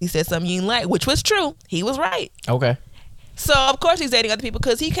last time because he said something you didn't like, which was true. He was right. Okay. So of course he's dating other people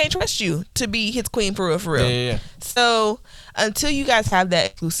because he can't trust you to be his queen for real, for real. Yeah. So until you guys have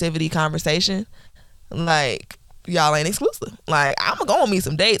that exclusivity conversation, like, y'all ain't exclusive. Like, I'm gonna go on me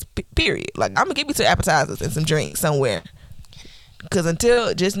some dates, period. Like, I'm gonna give you some appetizers and some drinks somewhere. Because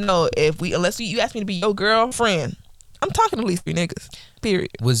just know, unless you ask me to be your girlfriend, I'm talking to at least 3 niggas, period.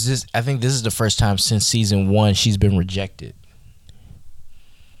 I think this is the first time since season 1 she's been rejected,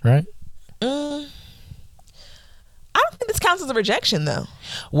 right? I don't think this counts as a rejection, though.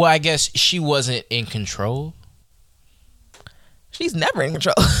 Well, I guess she wasn't in control. She's never in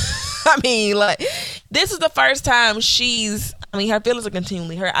control. I mean, like, this is the first time her feelings are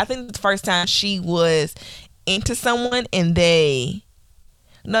continually hurt. I think it's the first time she was into someone and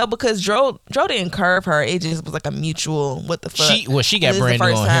because Dro didn't curve her. It just was like a mutual, what the fuck. She got brand new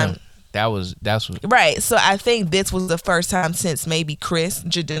on him. That's what. Right. So I think this was the first time since maybe Chris,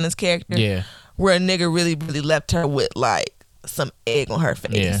 Jadena's character. Yeah. Where a nigga really, really left her with like some egg on her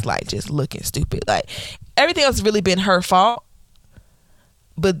face. Yeah. Like, just looking stupid. Like, everything else has really been her fault.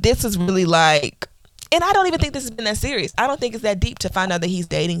 But this is really like, and I don't even think this has been that serious. I don't think it's that deep to find out that he's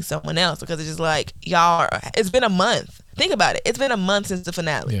dating someone else, because it's just like, it's been a month. Think about it. It's been a month since the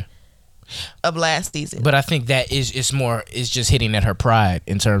finale of last season. But I think that it's just hitting at her pride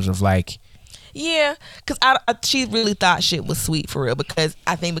in terms of like. Yeah, because she really thought shit was sweet for real, because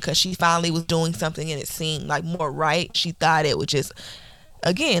I think because she finally was doing something and it seemed like more right, she thought it was just,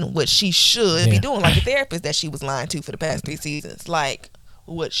 again, what she should be doing, like the therapist that she was lying to for the past 3 seasons. Like,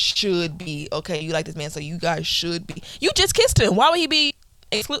 what should be, okay, you like this man, so you guys should be. You just kissed him. Why would he be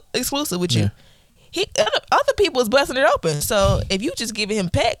exclusive with you? Other people is busting it open. So if you just giving him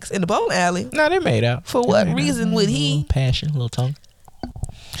pecks in the bowling alley, no, they made out. For what reason would he? Passion, little tongue.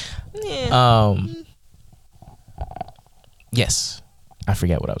 Yeah. Yes, I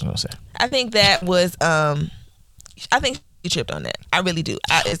forget what I was gonna say. I think that was. I think you tripped on that. I really do.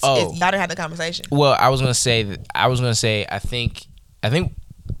 Y'all didn't have the conversation. Well, I was gonna say. I think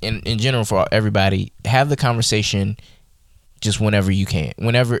in general for everybody, have the conversation just whenever you can,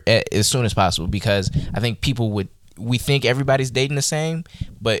 as soon as possible, because I think we think everybody's dating the same,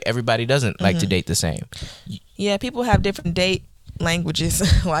 but everybody doesn't like to date the same. Yeah, people have different date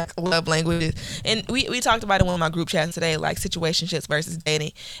languages, like love languages, and we talked about it in one of my group chats today, like situationships versus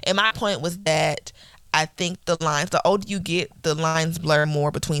dating. And my point was that I think the older you get, the lines blur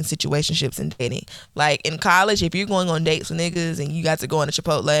more between situationships and dating. Like in college, if you're going on dates with niggas and you guys are going to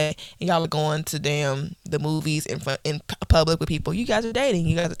Chipotle and y'all are going to the movies in public with people, you guys are dating,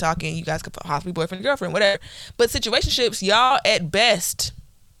 you guys are talking, you guys could possibly boyfriend and girlfriend, whatever. But situationships, y'all at best,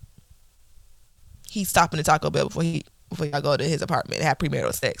 he's stopping at Taco Bell before y'all go to his apartment and have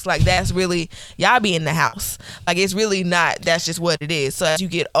premarital sex. Like, that's really, y'all be in the house. Like, it's really not, that's just what it is. So as you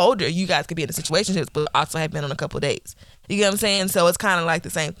get older, you guys could be in the situationships, but also have been on a couple of dates. You get what I'm saying? So it's kind of like the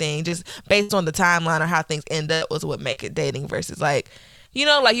same thing, just based on the timeline or how things end up was what make it dating versus like,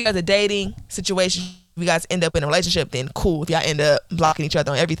 like you guys are dating situation. If you guys end up in a relationship, then cool. If y'all end up blocking each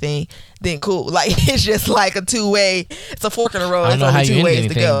other on everything, then cool. Like, it's just like a 2-way, it's a fork in the road. I don't know how you end anything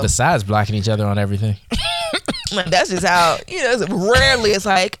to go. Besides blocking each other on everything. Like, that's just how, rarely it's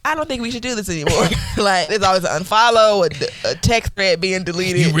like, I don't think we should do this anymore. Like, there's always an unfollow, a text thread being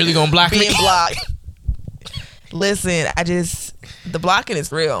deleted. You really gonna block me? Being blocked. Listen, the blocking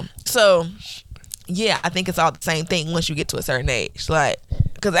is real. So, yeah, I think it's all the same thing once you get to a certain age. Like,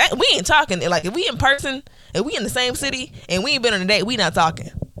 because we ain't talking, like, if we in person, if we in the same city, and we ain't been on a date, we not talking.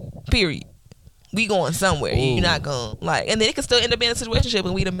 Period. We going somewhere. Ooh. You're not going, like, and then it could still end up being a situationship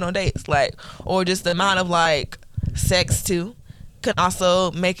and we done been on dates. Like, or just the amount of, like, sex too. can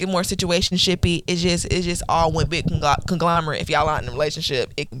also make it more situationshipy. It's just all one big conglomerate. If y'all aren't in a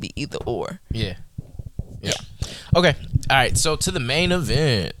relationship, it can be either or. Yeah. Okay. All right. So to the main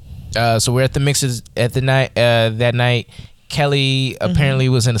event. So we're at the mixes at the night. That night, Kelly apparently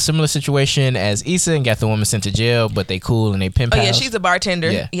was in a similar situation as Issa and got the woman sent to jail, but they cool and they pen pals. Oh yeah, she's a bartender.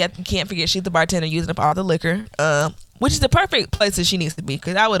 Yeah. You can't forget she's the bartender using up all the liquor. Which is the perfect place that she needs to be,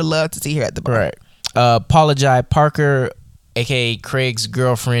 because I would have loved to see her at the bar. Right. Paula Jai Parker, aka Craig's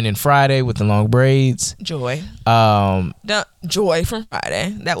girlfriend in Friday with the long braids. Joy. Joy from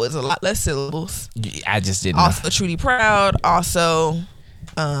Friday. That was a lot less syllables. I just didn't. Also Trudy Proud. Also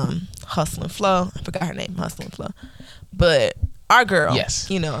Hustle and Flow. I forgot her name. Hustle and Flow. But our girl. Yes.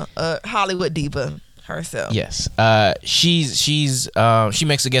 Hollywood diva herself. Yes. She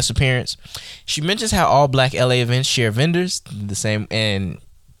makes a guest appearance. She mentions how all black LA events share vendors the same, and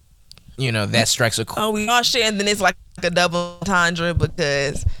that strikes a chord. Oh, we all share, and then it's like a double entendre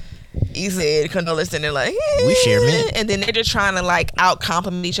because he said Condola sitting there like, we share men, and then they're just trying to like out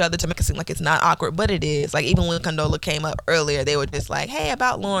compliment each other to make it seem like it's not awkward, but it is. Like even when Condola came up earlier, they were just like, hey,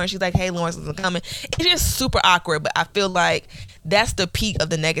 about Lauren. She's like, hey, Lawrence isn't coming. It's just super awkward, but I feel like that's the peak of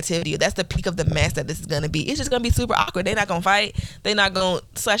the negativity. That's the peak of the mess that this is gonna be. It's just gonna be super awkward. They're not gonna fight. They're not gonna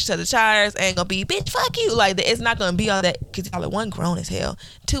slash each other's tires. Ain't gonna be bitch fuck you. Like it's not gonna be all that, because y'all are one, grown as hell.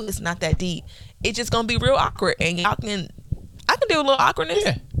 Two, it's not that deep. It's just gonna be real awkward, and I can do a little awkwardness.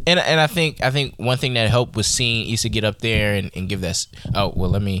 Yeah. And I think one thing that helped was seeing Issa get up there and give that. Oh well,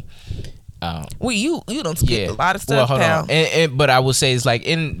 let me. Well, you don't skip a lot of stuff, hold pal. on. But I will say it's like,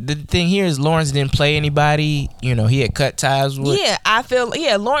 and the thing here is Lawrence didn't play anybody. He had cut ties with. Yeah, I feel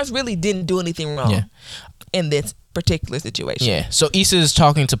Lawrence really didn't do anything wrong in this particular situation. Yeah. So Issa is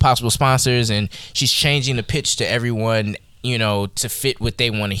talking to possible sponsors, and she's changing the pitch to everyone, to fit what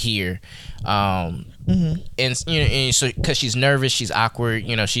they want to hear. And so because she's nervous, she's awkward,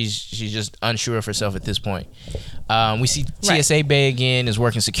 she's just unsure of herself at this point. We see TSA Bay again is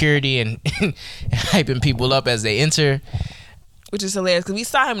working security and hyping people up as they enter, which is hilarious because we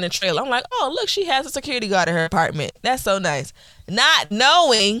saw him in the trailer. I'm like, oh look, she has a security guard at her apartment. That's so nice. Not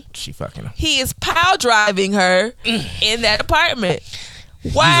knowing she fucking him. He is power driving her in that apartment.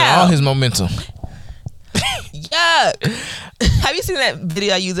 Wow, using all his momentum. Yuck. Have you seen that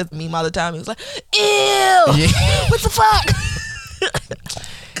video I use as a meme all the time? He was like, ew, what the fuck?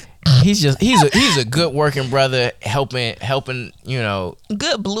 He's a good working brother, helping,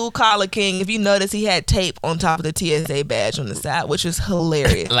 good blue collar king. If you notice, he had tape on top of the TSA badge on the side, which was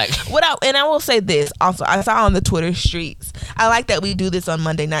hilarious. And I will say this also, I saw on the Twitter streets, I like that we do this on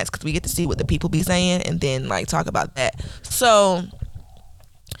Monday nights because we get to see what the people be saying and then like talk about that. So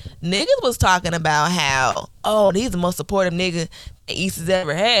niggas was talking about how, he's the most supportive nigga that Issa's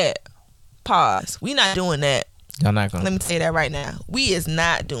ever had. Pause. We not doing that. Y'all not gonna. Let me say that right now. We is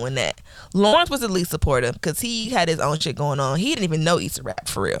not doing that. Lawrence was at least supportive because he had his own shit going on. He didn't even know Issa rap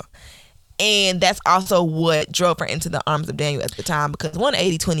for real. And that's also what drove her into the arms of Daniel at the time, because one,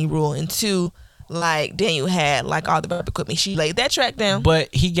 80-20 rule, and two, like Daniel had like all the rap equipment. She laid that track down.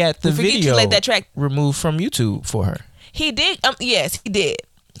 But he got the video laid that track removed from YouTube for her. He did. Yes, he did.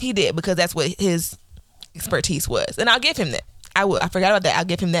 He did, because that's what his expertise was, and I'll give him that. I forgot about that. I'll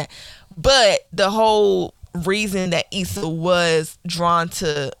give him that. But the whole reason that Issa was drawn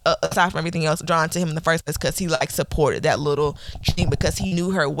to, aside from everything else, drawn to him in the first place, because he like supported that little dream, because he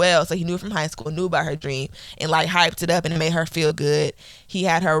knew her well. So he knew her from high school, knew about her dream, and like hyped it up, and it made her feel good. He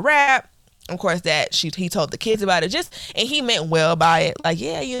had her rap. Of course, that he told the kids about it, and he meant well by it. Like,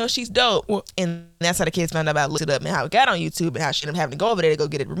 yeah, she's dope. Well, and that's how the kids found out about it, looked it up, and how it got on YouTube, and how she ended up having to go over there to go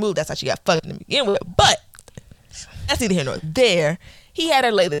get it removed. That's how she got fucked to begin with. But that's neither here nor there. He had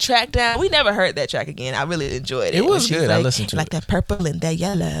her lay the track down. We never heard that track again. I really enjoyed it. It was good. Like, I listened to like it. That purple and that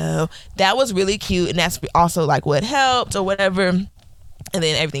yellow. That was really cute, and that's also like what helped or whatever. And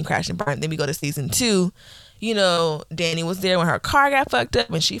then everything crashed and burned. Then we go to season 2. Danny was there when her car got fucked up,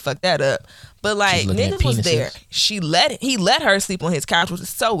 and she fucked that up. But like niggas was there. He let her sleep on his couch, which is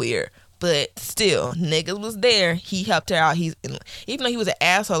so weird. But still, niggas was there. He helped her out. Even though he was an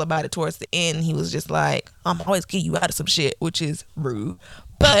asshole about it towards the end, he was just like, I'm always getting you out of some shit, which is rude.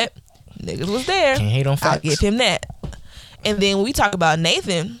 But niggas was there. Can't hate on facts. I'll give him that. And then when we talk about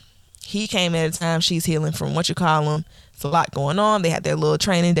Nathan, he came at a time she's healing from it's a lot going on. They had their little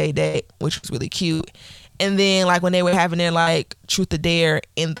training day, which was really cute. And then like when they were having their like truth or dare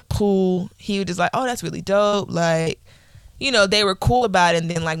in the pool, he was just like, oh, that's really dope. Like, they were cool about it. And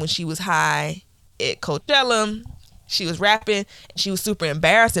then like when she was high at Coachella, she was rapping and she was super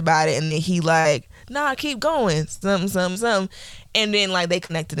embarrassed about it. And then he like nah, keep going, something. And then like they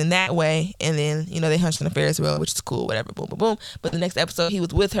connected in that way, and then they hunched on the Ferris wheel, which is cool, whatever, boom, boom, boom. But the next episode, he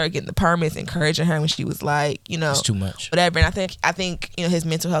was with her getting the permits, encouraging her when she was like, it's too much, whatever. And I think his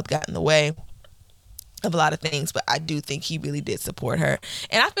mental health got in the way of a lot of things, but I do think he really did support her.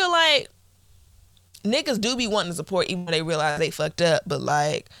 And I feel like niggas do be wanting to support even when they realize they fucked up, but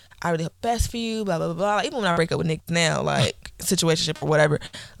like, I really hope best for you, blah, blah, blah, blah. Like, even when I break up with niggas now, like, situationship or whatever,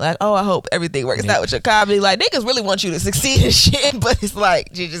 like, oh, I hope everything works out with your comedy. Like, niggas really want you to succeed and shit, but it's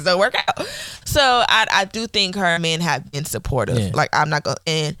like, you just don't work out. So, I do think her men have been supportive. Yeah. Like, I'm not going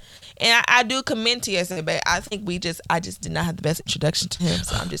to, and I do commend TSA, but I think I just did not have the best introduction to him,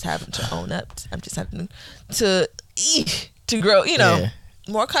 so I'm just having to own up. I'm just having to grow,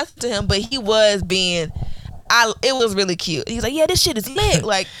 more accustomed to him, but he was being... it was really cute. He's like, yeah, this shit is lit.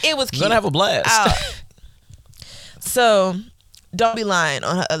 Like, it was cute. Gonna have a blast. So, don't be lying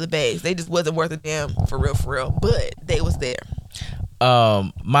on her other babes. They just wasn't worth a damn for real. But they was there.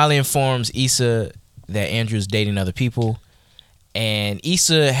 Molly informs Issa that Andrew's dating other people. And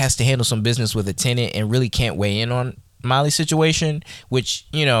Issa has to handle some business with a tenant and really can't weigh in on Molly's situation. Which,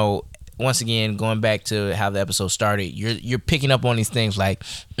 once again, going back to how the episode started, you're picking up on these things like,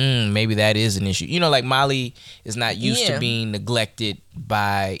 maybe that is an issue. Like Molly is not used to being neglected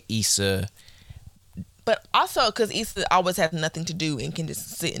by Issa. But also because Issa always has nothing to do and can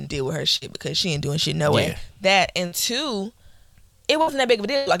just sit and deal with her shit because she ain't doing shit no way. That, and two, it wasn't that big of a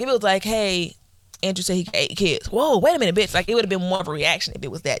deal. Like, if it was like, hey, Andrew said he got 8 kids. Whoa, wait a minute, bitch. Like, it would have been more of a reaction if it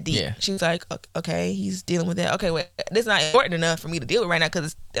was that deep. Yeah. She was like, okay, he's dealing with that. Okay, wait, this is not important enough for me to deal with right now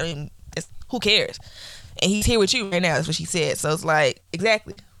because it's who cares? And he's here with you right now. That's what she said. So it's like,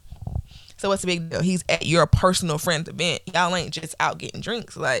 exactly. So what's the big deal? He's at your personal friend's event. Y'all ain't just out getting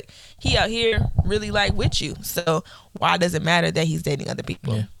drinks. Like, he out here really like with you. So why does it matter that he's dating other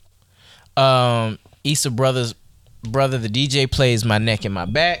people? Yeah. Issa brother, the DJ plays My Neck and My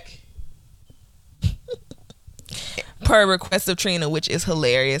Back. Per request of Trina, which is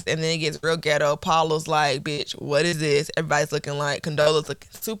hilarious. And then it gets real ghetto. Paulo's like, bitch, what is this? Everybody's looking like, Condola's looking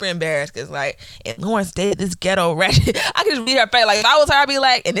super embarrassed because like, and Lawrence dated this ghetto ratchet. I could just read her face. Like, if I was her, I'd be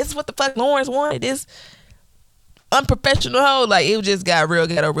like, and this is what the fuck Lawrence wanted, this unprofessional hoe. Like, it just got real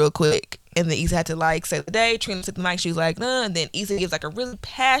ghetto real quick. And then Issa had to like say the day. Trina took the mic. She was like, nah. And then Issa gives like a really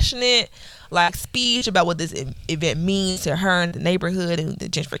passionate like speech about what this event means to her and the neighborhood and the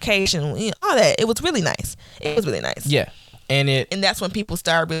gentrification, all that. It was really nice. Yeah, and that's when people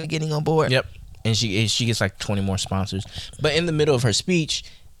start really getting on board. Yep. And she gets like 20 more sponsors. But in the middle of her speech,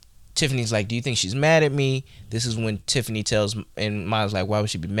 Tiffany's like, do you think she's mad at me? This is when Tiffany tells, and Molly's like, why would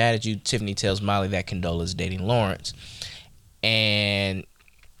she be mad at you? Tiffany tells Molly that Condola's dating Lawrence. And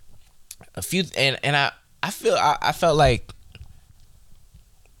I felt like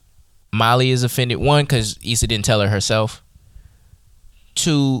Molly is offended. One, because Issa didn't tell her herself.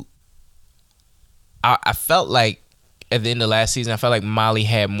 Two, I felt like at the end of last season, I felt like Molly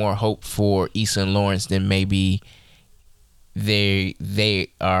had more hope for Issa and Lawrence than maybe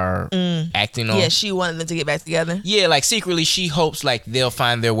they are acting on. Yeah, she wanted them to get back together. Yeah, like secretly she hopes like they'll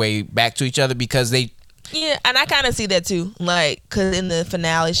find their way back to each other because they. Yeah, and I kind of see that too. Like, cause in the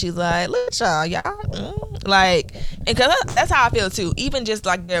finale, she's like, "Look, y'all, like," and cause that's how I feel too. Even just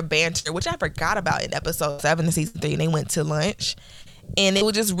like their banter, which I forgot about in episode 7 of season 3, and they went to lunch, and it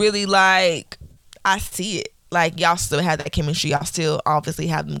was just really like, I see it. Like, y'all still have that chemistry. Y'all still obviously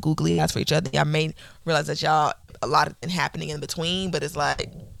have them googly eyes for each other. Y'all may realize that a lot of things happening in between, but it's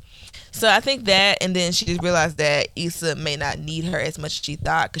like. So I think that, and then she just realized that Issa may not need her as much as she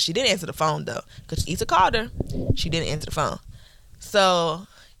thought, because she didn't answer the phone though, because Issa called her, she didn't answer the phone. So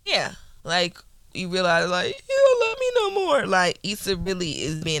yeah, like you realize like, you don't love me no more. Like, Issa really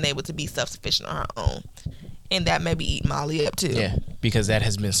is being able to be self-sufficient on her own, and that maybe eat Molly up too. Yeah, because that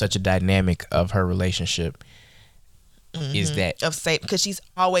has been such a dynamic of her relationship. Is that because she's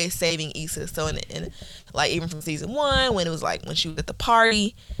always saving Issa. So in like even from season 1, when it was like when she was at the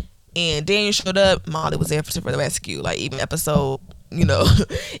party and Daniel showed up, Molly was there for the rescue. Like, even episode,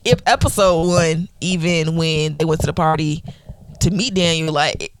 if episode 1, even when they went to the party to meet Daniel,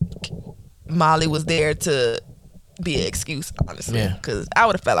 like Molly was there to be an excuse, honestly. Because I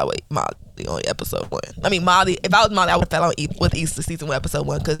would have fell out with Molly on episode 1. I mean, Molly, if I was Molly, I would have fell out with Issa season 1, episode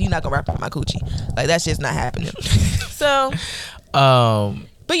 1, because you're not gonna wrap up my coochie. Like, that's just not happening. So,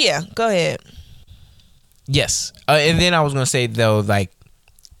 but yeah, go ahead. Yes, and then I was gonna say though, like,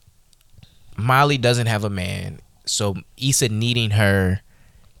 Molly doesn't have a man, so Issa needing her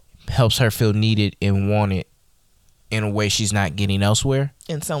helps her feel needed and wanted in a way she's not getting elsewhere.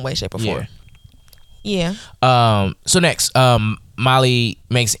 In some way, shape, or form. Yeah. So next, Molly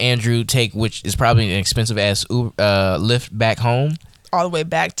makes Andrew take, which is probably an expensive ass Lyft back home. All the way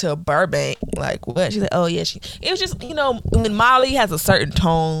back to Burbank. Like, what? She's like, oh, yeah. It was just, when Molly has a certain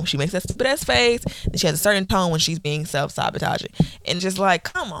tone, she makes that stupid ass face. And she has a certain tone when she's being self-sabotaging. And just like,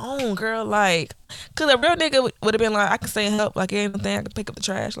 come on, girl. Like, because a real nigga would have been like, I can stay and help. Like, ain't nothing. I can pick up the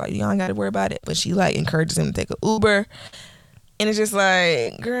trash. Like, you ain't got to worry about it. But she, like, encourages him to take an Uber. And it's just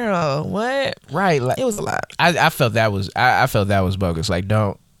like, girl, what? Right. Like, it was a lot. I felt that was, I felt that was bogus. Like,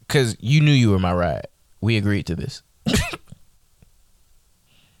 don't, because you knew you were my ride. We agreed to this.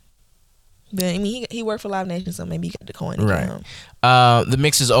 But I mean, he worked for Live Nation, so maybe he got the coin. Right. The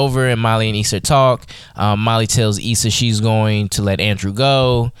mix is over, and Molly and Issa talk. Molly tells Issa she's going to let Andrew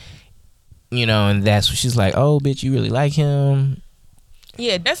go. And that's what she's like. Oh, bitch, you really like him?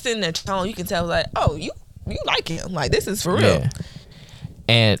 Yeah, that's in the tone. You can tell, like, oh, you like him. Like, this is for real.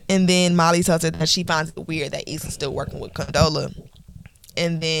 Yeah. And then Molly tells her that she finds it weird that Issa's still working with Condola.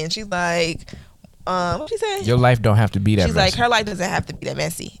 And then she's like, what she say? Your life don't have to be that She's messy. like, her life doesn't have to be that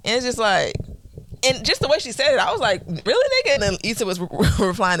messy. And it's just like, and just the way she said it, I was like, really, nigga? And then Issa was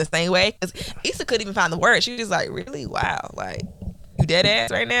replying the same way. Because Issa couldn't even find the word. She was just like, really? Wow. Like, you dead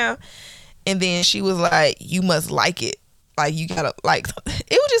ass right now? And then she was like, you must like it. Like, you gotta, like,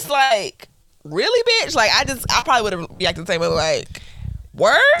 it was just like, really, bitch? Like, I probably would have reacted the same way, like,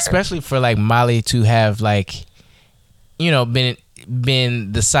 word? Especially for, like, Molly to have, like,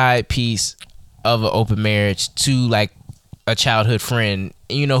 been the side piece of an open marriage to, like, a childhood friend,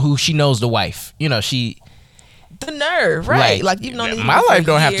 who she knows the wife. She... The nerve, right? Like, you've known my life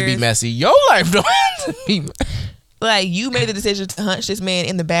don't have to be messy. Your life don't have to be messy. Like, you made the decision to hunch this man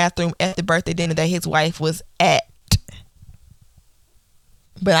in the bathroom at the birthday dinner that his wife was at.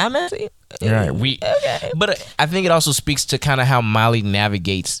 But I'm messy. Right. Okay. But I think it also speaks to kind of how Molly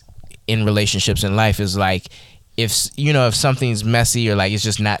navigates in relationships in life. Is like, if something's messy or like it's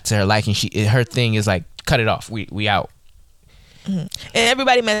just not to her liking, her thing is like, cut it off. We out. Mm-hmm. And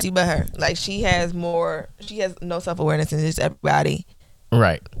everybody messy but her. Like, she has no self-awareness than just everybody.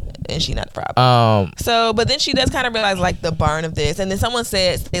 Right. And she not the problem. But then she does kind of realize, like, the burn of this. And then someone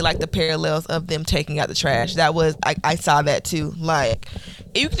said they like the parallels of them taking out the trash. That was, I saw that too. Like,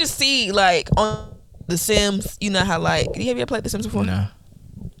 you can just see, like, on The Sims, you know how, like, have you ever played The Sims before? No.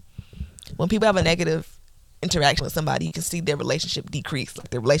 When people have a negative interaction with somebody, you can see their relationship decrease. Like,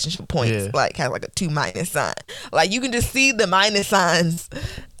 their relationship points, like, have like a 2- sign. Like, you can just see the minus signs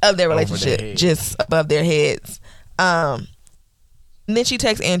of their relationship just above their heads. And then she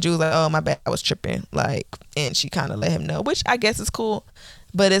texts Andrew, like, oh, my bad, I was tripping. Like, and she kind of let him know, which I guess is cool.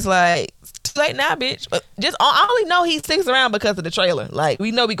 But it's like, too late now, bitch. I only know he sticks around because of the trailer. Like,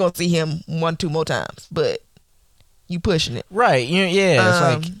 we know we going to see him 1-2 more times. But you pushing it. Right.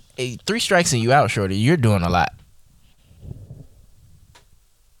 Yeah. It's like, hey, 3 strikes and you out, shorty. You're doing a lot.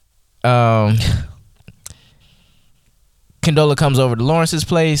 Condola comes over to Lawrence's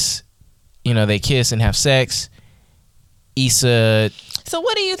place. They kiss and have sex. Issa. So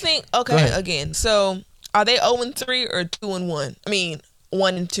what do you think? Okay, again. So are they 0-3 or 2-1? I mean,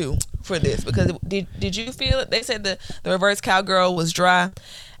 1-2 for this, because did you feel it? They said the reverse cowgirl was dry.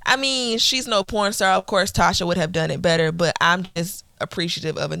 I mean, she's no porn star. Of course, Tasha would have done it better, but I'm just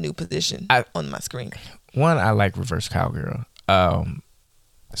appreciative of a new position on my screen. One, I like reverse cowgirl.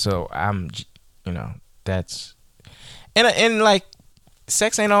 So I'm, that's, and like,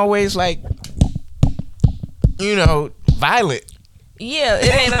 sex ain't always like, violent. Yeah,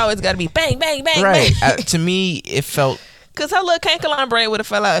 it ain't always got to be bang, bang, bang, right. bang. To me, it felt, because her little cankalon braid would have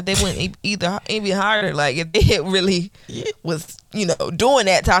fell out if they went either even harder. Like, if they really was, doing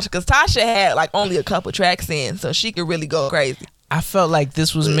that, Tasha. Because Tasha had, like, only a couple tracks in, so she could really go crazy. I felt like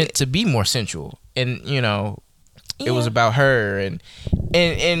this was meant to be more sensual. And, it was about her.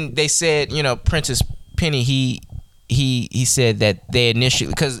 And they said, Princess Penny, he said that they initially,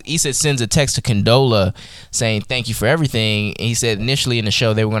 because Issa sends a text to Condola saying thank you for everything, and he said initially in the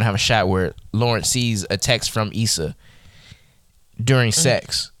show they were going to have a shot where Lawrence sees a text from Issa during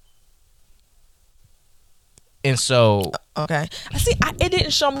sex. And so okay, I see. It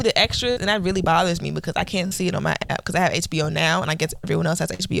didn't show me the extras, and that really bothers me because I can't see it on my app because I have HBO Now, and I guess everyone else has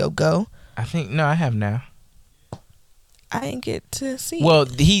HBO Go. I think I have Now. I didn't get to see. Well,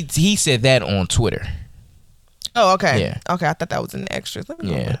 he said that on Twitter. Oh, okay. Yeah. Okay, I thought that was in the extras. Let me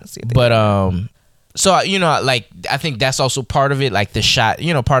go and see it. But so like I think that's also part of it. Like the shot,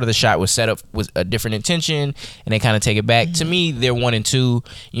 part of the shot was set up with a different intention, and they kind of take it back. To me, they're 1 and 2.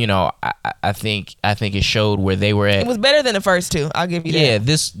 I think it showed where they were at. It was better than the first 2. I'll give you that.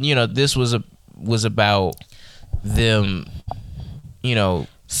 Yeah, this was about them,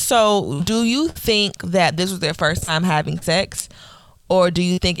 So, do you think that this was their first time having sex, or do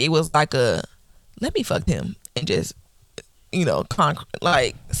you think it was like a let me fuck him and just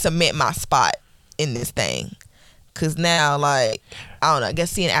like cement my spot in this thing? Cause now, like, I don't know. I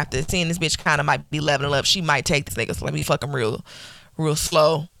guess seeing this bitch kind of might be leveling up. She might take this nigga. So let me fuck him real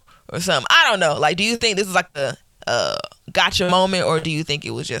slow or something. I don't know. Like, do you think this is like a gotcha moment, or do you think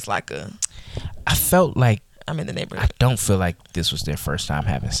it was just like a? I felt like I'm in the neighborhood. I don't feel like this was their first time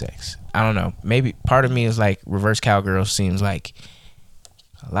having sex. I don't know. Maybe part of me is like reverse cowgirl seems like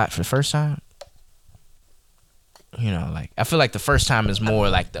a lot for the first time. Like I feel like the first time is more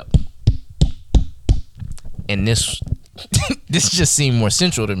like the, and this just seemed more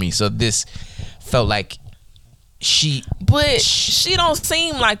central to me. So this felt like she don't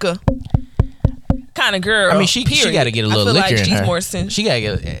seem like a kind of girl. I mean, she got to get a little liquor like in she's her. More central. She got to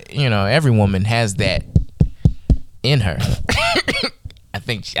get, every woman has that in her. I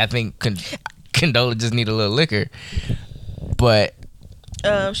think Condola just need a little liquor, but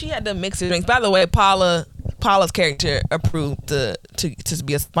she had the mixed drinks. By the way, Paula's character approved to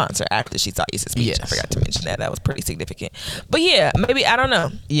be a sponsor after she saw Issa's speech. Yes. I forgot to mention that. That was pretty significant. But yeah, maybe, I don't know.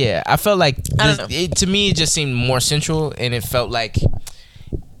 Yeah, I felt like to me it just seemed more central, and it felt like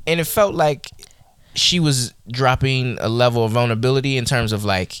she was dropping a level of vulnerability in terms of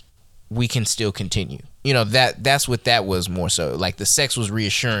like we can still continue. That's what that was more so. Like the sex was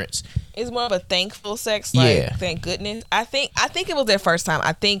reassurance. It's more of a thankful sex. Like, thank goodness. I think it was their first time.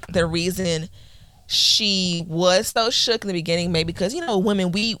 I think the reason she was so shook in the beginning, maybe because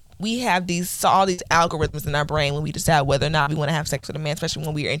women, we have all these algorithms in our brain when we decide whether or not we want to have sex with a man, especially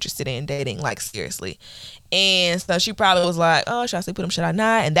when we are interested in dating, like, seriously. And so she probably was like, oh, should I sleep with him, should I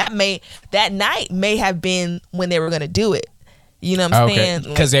not? And that night may have been when they were going to do it. You know what I'm saying?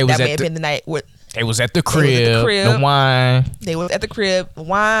 Because that may have been the night where they was at the crib, the wine. They was at the crib, the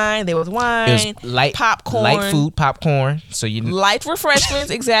wine. There was wine, it was light popcorn, light food, popcorn. So light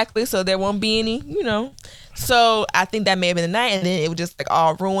refreshments, exactly. So there won't be any, So I think that may have been the night, and then it was just like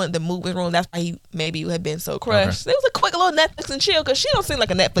all ruined. The mood was ruined. That's why he maybe had been so crushed. Okay. It was a quick little Netflix and chill, because she don't seem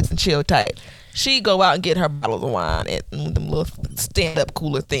like a Netflix and chill type. She go out and get her bottles of wine and them little stand-up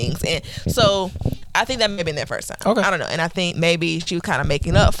cooler things. And so I think that may have been their first time. Okay. I don't know. And I think maybe she was kind of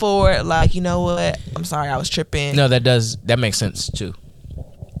making up for it. Like, you know what? I'm sorry, I was tripping. No, that makes sense too.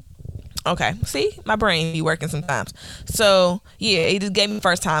 Okay. See? My brain be working sometimes. So, yeah, it just gave me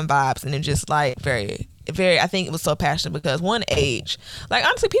first time vibes, and it just like very, I think it was so passionate because one, age. Like,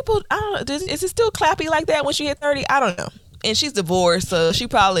 honestly, people, I don't know, is it still clappy like that when she hit 30? I don't know. And she's divorced, so she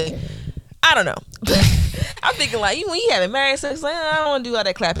probably, I don't know. I'm thinking like, when you haven't married sex, like, I don't want to do all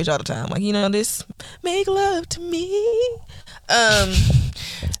that clappage all the time. Like, this make love to me.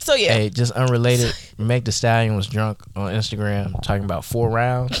 So yeah. Hey, just unrelated. Meg Thee Stallion was drunk on Instagram talking about 4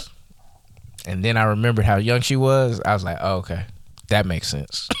 rounds, and then I remembered how young she was. I was like, oh, okay, that makes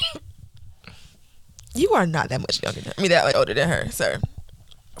sense. You are not that much younger than that much older than her, sir.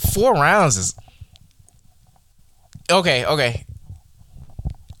 4 rounds is okay.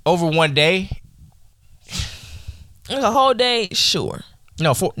 Over one day, a whole day, sure.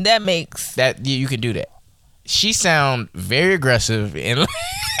 No, that makes that you can do that. She sound very aggressive and like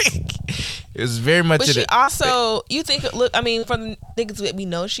it was very much. But she also, you think? Look, I mean, from the niggas that we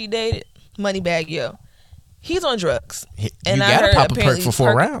know she dated, Moneybagg Yo, he's on drugs. And you gotta pop a perk for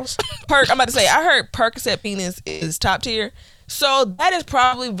 4 rounds. I'm about to say, I heard Percocet penis is top tier, so that is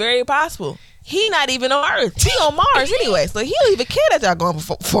probably very possible. He not even on Earth. He on Mars anyway, so he don't even care that y'all going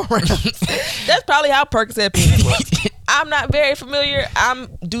for 4 rounds. That's probably how Percocet penis works. I'm not very familiar. I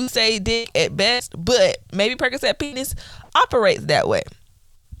do say dick at best, but maybe Percocet penis operates that way.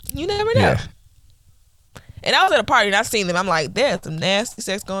 You never know. Yeah. And I was at a party and I seen them. I'm like, there's some nasty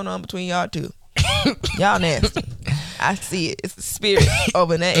sex going on between y'all two. Y'all nasty. I see it. It's a spirit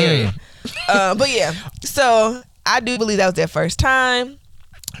over in that area. But yeah, so I do believe that was their first time.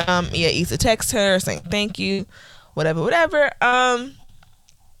 Yeah, Issa texts her saying thank you, whatever. But I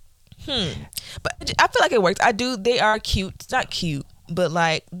feel like it works. They are cute. It's not cute, but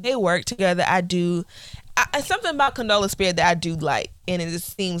like they work together. Something about Condola's spirit that I do like, and it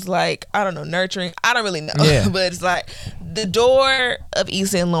just seems like, I don't know, nurturing. I don't really know, but it's like the door of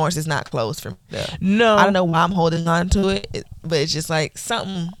Issa and Lawrence is not closed for me. No, I don't know why I'm holding on to it, but it's just like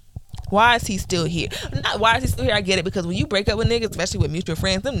something. Why is he still here? Not why is he still here? I get it, because when you break up with niggas, especially with mutual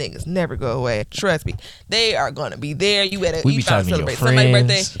friends, them niggas never go away. Trust me, they are gonna be there. You trying to celebrate somebody's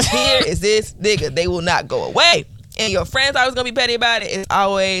birthday. Here is this nigga. They will not go away. And your friends always gonna be petty about it. It's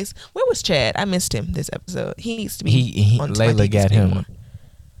always, where was Chad? I missed him this episode. He needs to be. Layla got him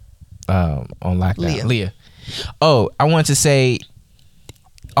on lockdown. Leah. Oh, I want to say,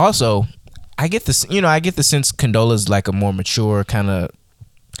 also, I get this. I get the sense Condola's like a more mature kind of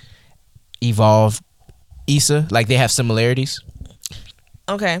evolved Issa. Like they have similarities.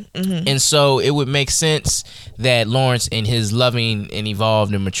 Okay. Mm-hmm. And so it would make sense that Lawrence, in his loving and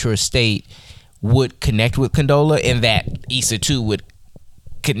evolved and mature state, would connect with Condola, and that Issa too would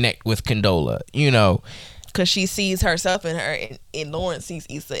connect with Condola. Because she sees herself in her, and Lawrence sees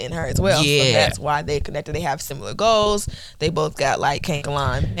Issa in her as well. Yeah. So that's why they connected. They have similar goals. They both got like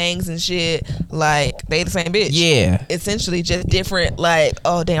Kankaline bangs and shit. Like they the same bitch. Yeah. Essentially just different. Like,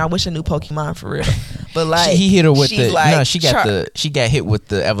 oh dang, I wish I knew Pokemon for real. But like he hit her with she's like, she got hit with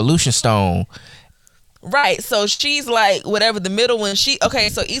the evolution stone. Right. So she's like whatever the middle one. So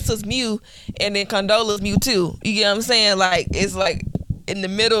Issa's Mew and then Condola's Mew too. You get what I'm saying? Like it's like in the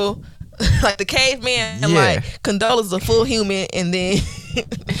middle. Like the caveman, like Condola's a full human, and then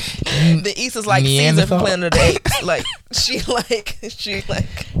the Issa's like Caesar from Planet of the Apes. Like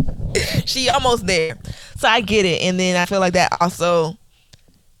she almost there. So I get it, and then I feel like that also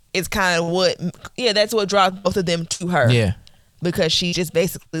is kind of that's what draws both of them to her. Yeah, because she just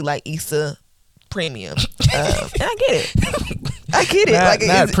basically like Issa premium, and I get it. I get it.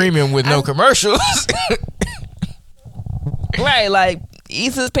 Not premium with no commercials. Right, like.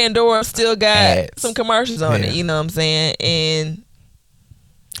 Issa's Pandora still got some commercials on it, you know what I'm saying? And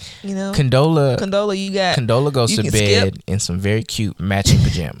Condola goes to bed in some very cute matching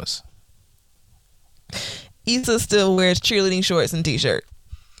pajamas. Issa still wears cheerleading shorts and t-shirt.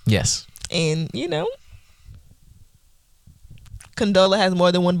 Yes. And Condola has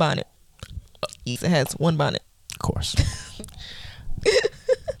more than one bonnet. Issa has one bonnet. Of course.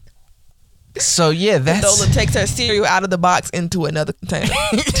 So yeah, Condola takes her cereal out of the box into another container.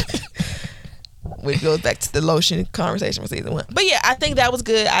 Which goes back to the lotion conversation from season 1. But yeah, I think that was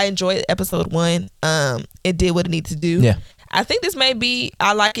good. I enjoyed episode 1. It did what it needed to do. Yeah. I think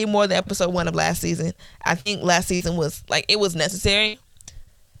I like it more than episode 1 of last season. I think last season was it was necessary,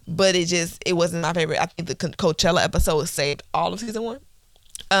 but it wasn't my favorite. I think the Coachella episode saved all of season 1.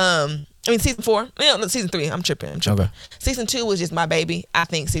 Season 4. No, season 3. I'm tripping. Okay. Season 2 was just my baby. I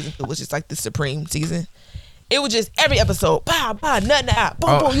think season 2 was just like the supreme season. It was just every episode, pow, pow, nothing out,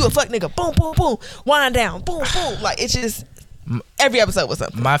 boom, boom, you a fuck nigga, boom, boom, boom, wind down, boom, boom. Like it's just every episode was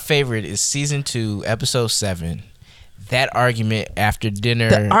something. My favorite is season 2, episode 7. That argument after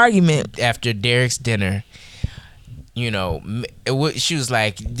dinner. After Derek's dinner. She was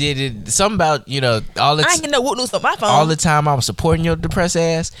like, did it something about all the I ain't get no news on my phone. All the time I was supporting your depressed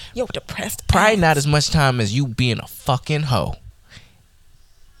ass. Probably not as much time as you being a fucking hoe.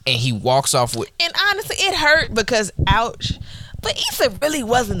 And he walks off with. And honestly, it hurt because ouch. But Issa really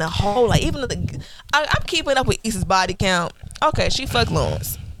wasn't a hoe. Like even I'm keeping up with Issa's body count. Okay, she fucked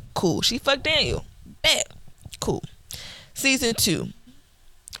Lawrence. Cool. She fucked Daniel. Bad. Cool. Season 2.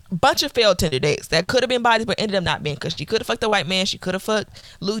 Bunch of failed Tinder dates that could have been bodies but ended up not being, because she could have fucked a white man, she could have fucked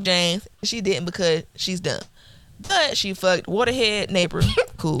Luke James, and she didn't because she's dumb. But she fucked Waterhead neighbor.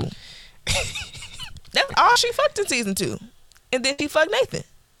 Cool. That's all she fucked in season 2. And then she fucked Nathan.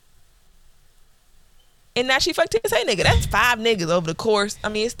 And now she fucked his nigga. That's 5 niggas over the course.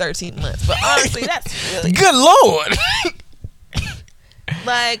 It's 13 months. But honestly, that's really good lord.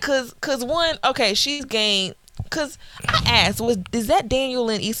 Like, cause one, okay, she's gained. Cause I asked, is that Daniel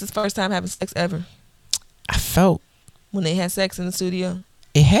and Issa's first time having sex ever? I felt when they had sex in the studio.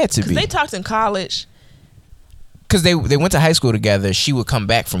 It had to be. They talked in college. Cause they went to high school together. She would come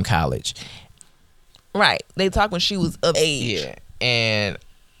back from college. Right. They talked when she was of age. Yeah. And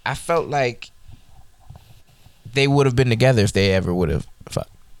I felt like they would have been together if they ever would have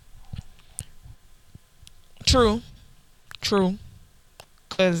fucked. True.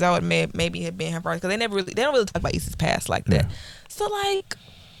 Because that would maybe have been her first. Because they don't really talk about Issa's past like that. Yeah. So like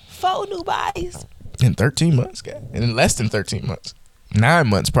 4 new bodies in 13 months, guy. In less than 13 months, 9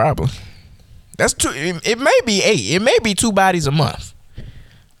 months probably. That's 2. It may be 8. It may be 2 bodies a month.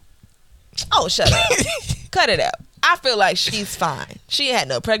 Oh, shut up! Cut it out. I feel like she's fine. She had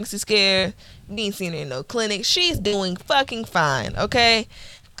no pregnancy scare. We ain't seen her in no clinic. She's doing fucking fine. Okay.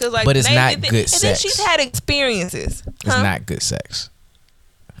 But it's not good sex. And then she's had experiences. It's not good sex.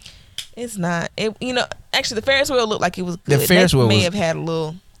 It's not. Actually, the Ferris wheel looked like it was good. The Ferris wheel may have had a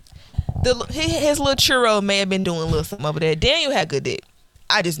little. His little churro may have been doing a little something over there. Daniel had good dick.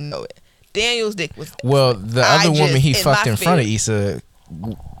 I just know it. Daniel's dick was. Well, the other woman he fucked in front of Issa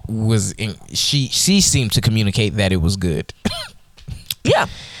was. She seemed to communicate that it was good. Yeah,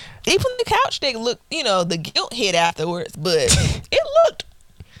 even the couch dick looked. The guilt hit afterwards, but it looked.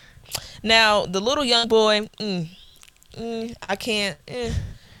 Now the little young boy, I can't.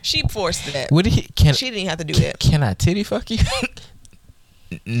 She forced that. She didn't have to do that. Can I titty fuck you?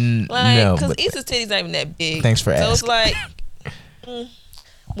 Like, no, because but Issa's titties not even that big. thanks for So it's asking. like,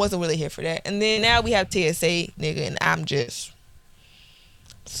 wasn't really here for that. And then now we have TSA, nigga, and I'm just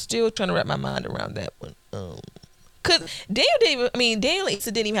still trying to wrap my mind around that one. Cause Daniel and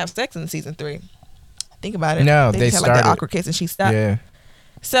Issa didn't even have sex in season 3. Think about it. No, they just had started. like that awkward kiss and she stopped. Yeah.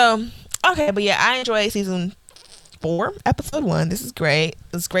 So okay, but yeah, I enjoyed season 4, episode 1. This is great.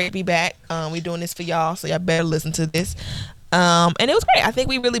 It's great to be back. We're doing this for y'all, so y'all better listen to this. And it was great. I think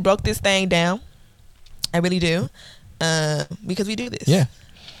we really broke this thing down. I really do. Because we do this. Yeah.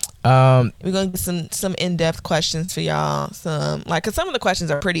 We're gonna get some in-depth questions for y'all. Cause some of the questions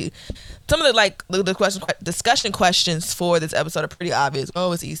are pretty. Some of the discussion questions for this episode are pretty obvious.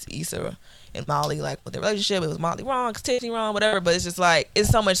 Oh, it's Issa and Molly, like with their relationship. It was Molly wrong, it's Tiffany wrong, whatever. But it's just like it's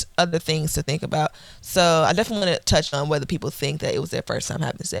so much other things to think about. So I definitely want to touch on whether people think that it was their first time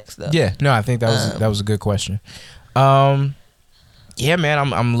having sex, though. Yeah. No, I think that was a good question. Yeah,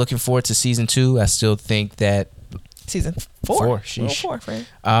 man, I'm looking forward to season 2. I still think that Season 4. 4. Season Sheesh. 4, friend.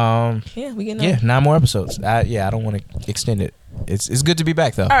 Yeah, we getting 9 more episodes. I don't want to extend it. It's good to be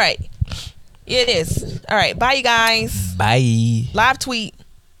back though. All right. Yeah, it is. All right. Bye, you guys. Bye. Live tweet.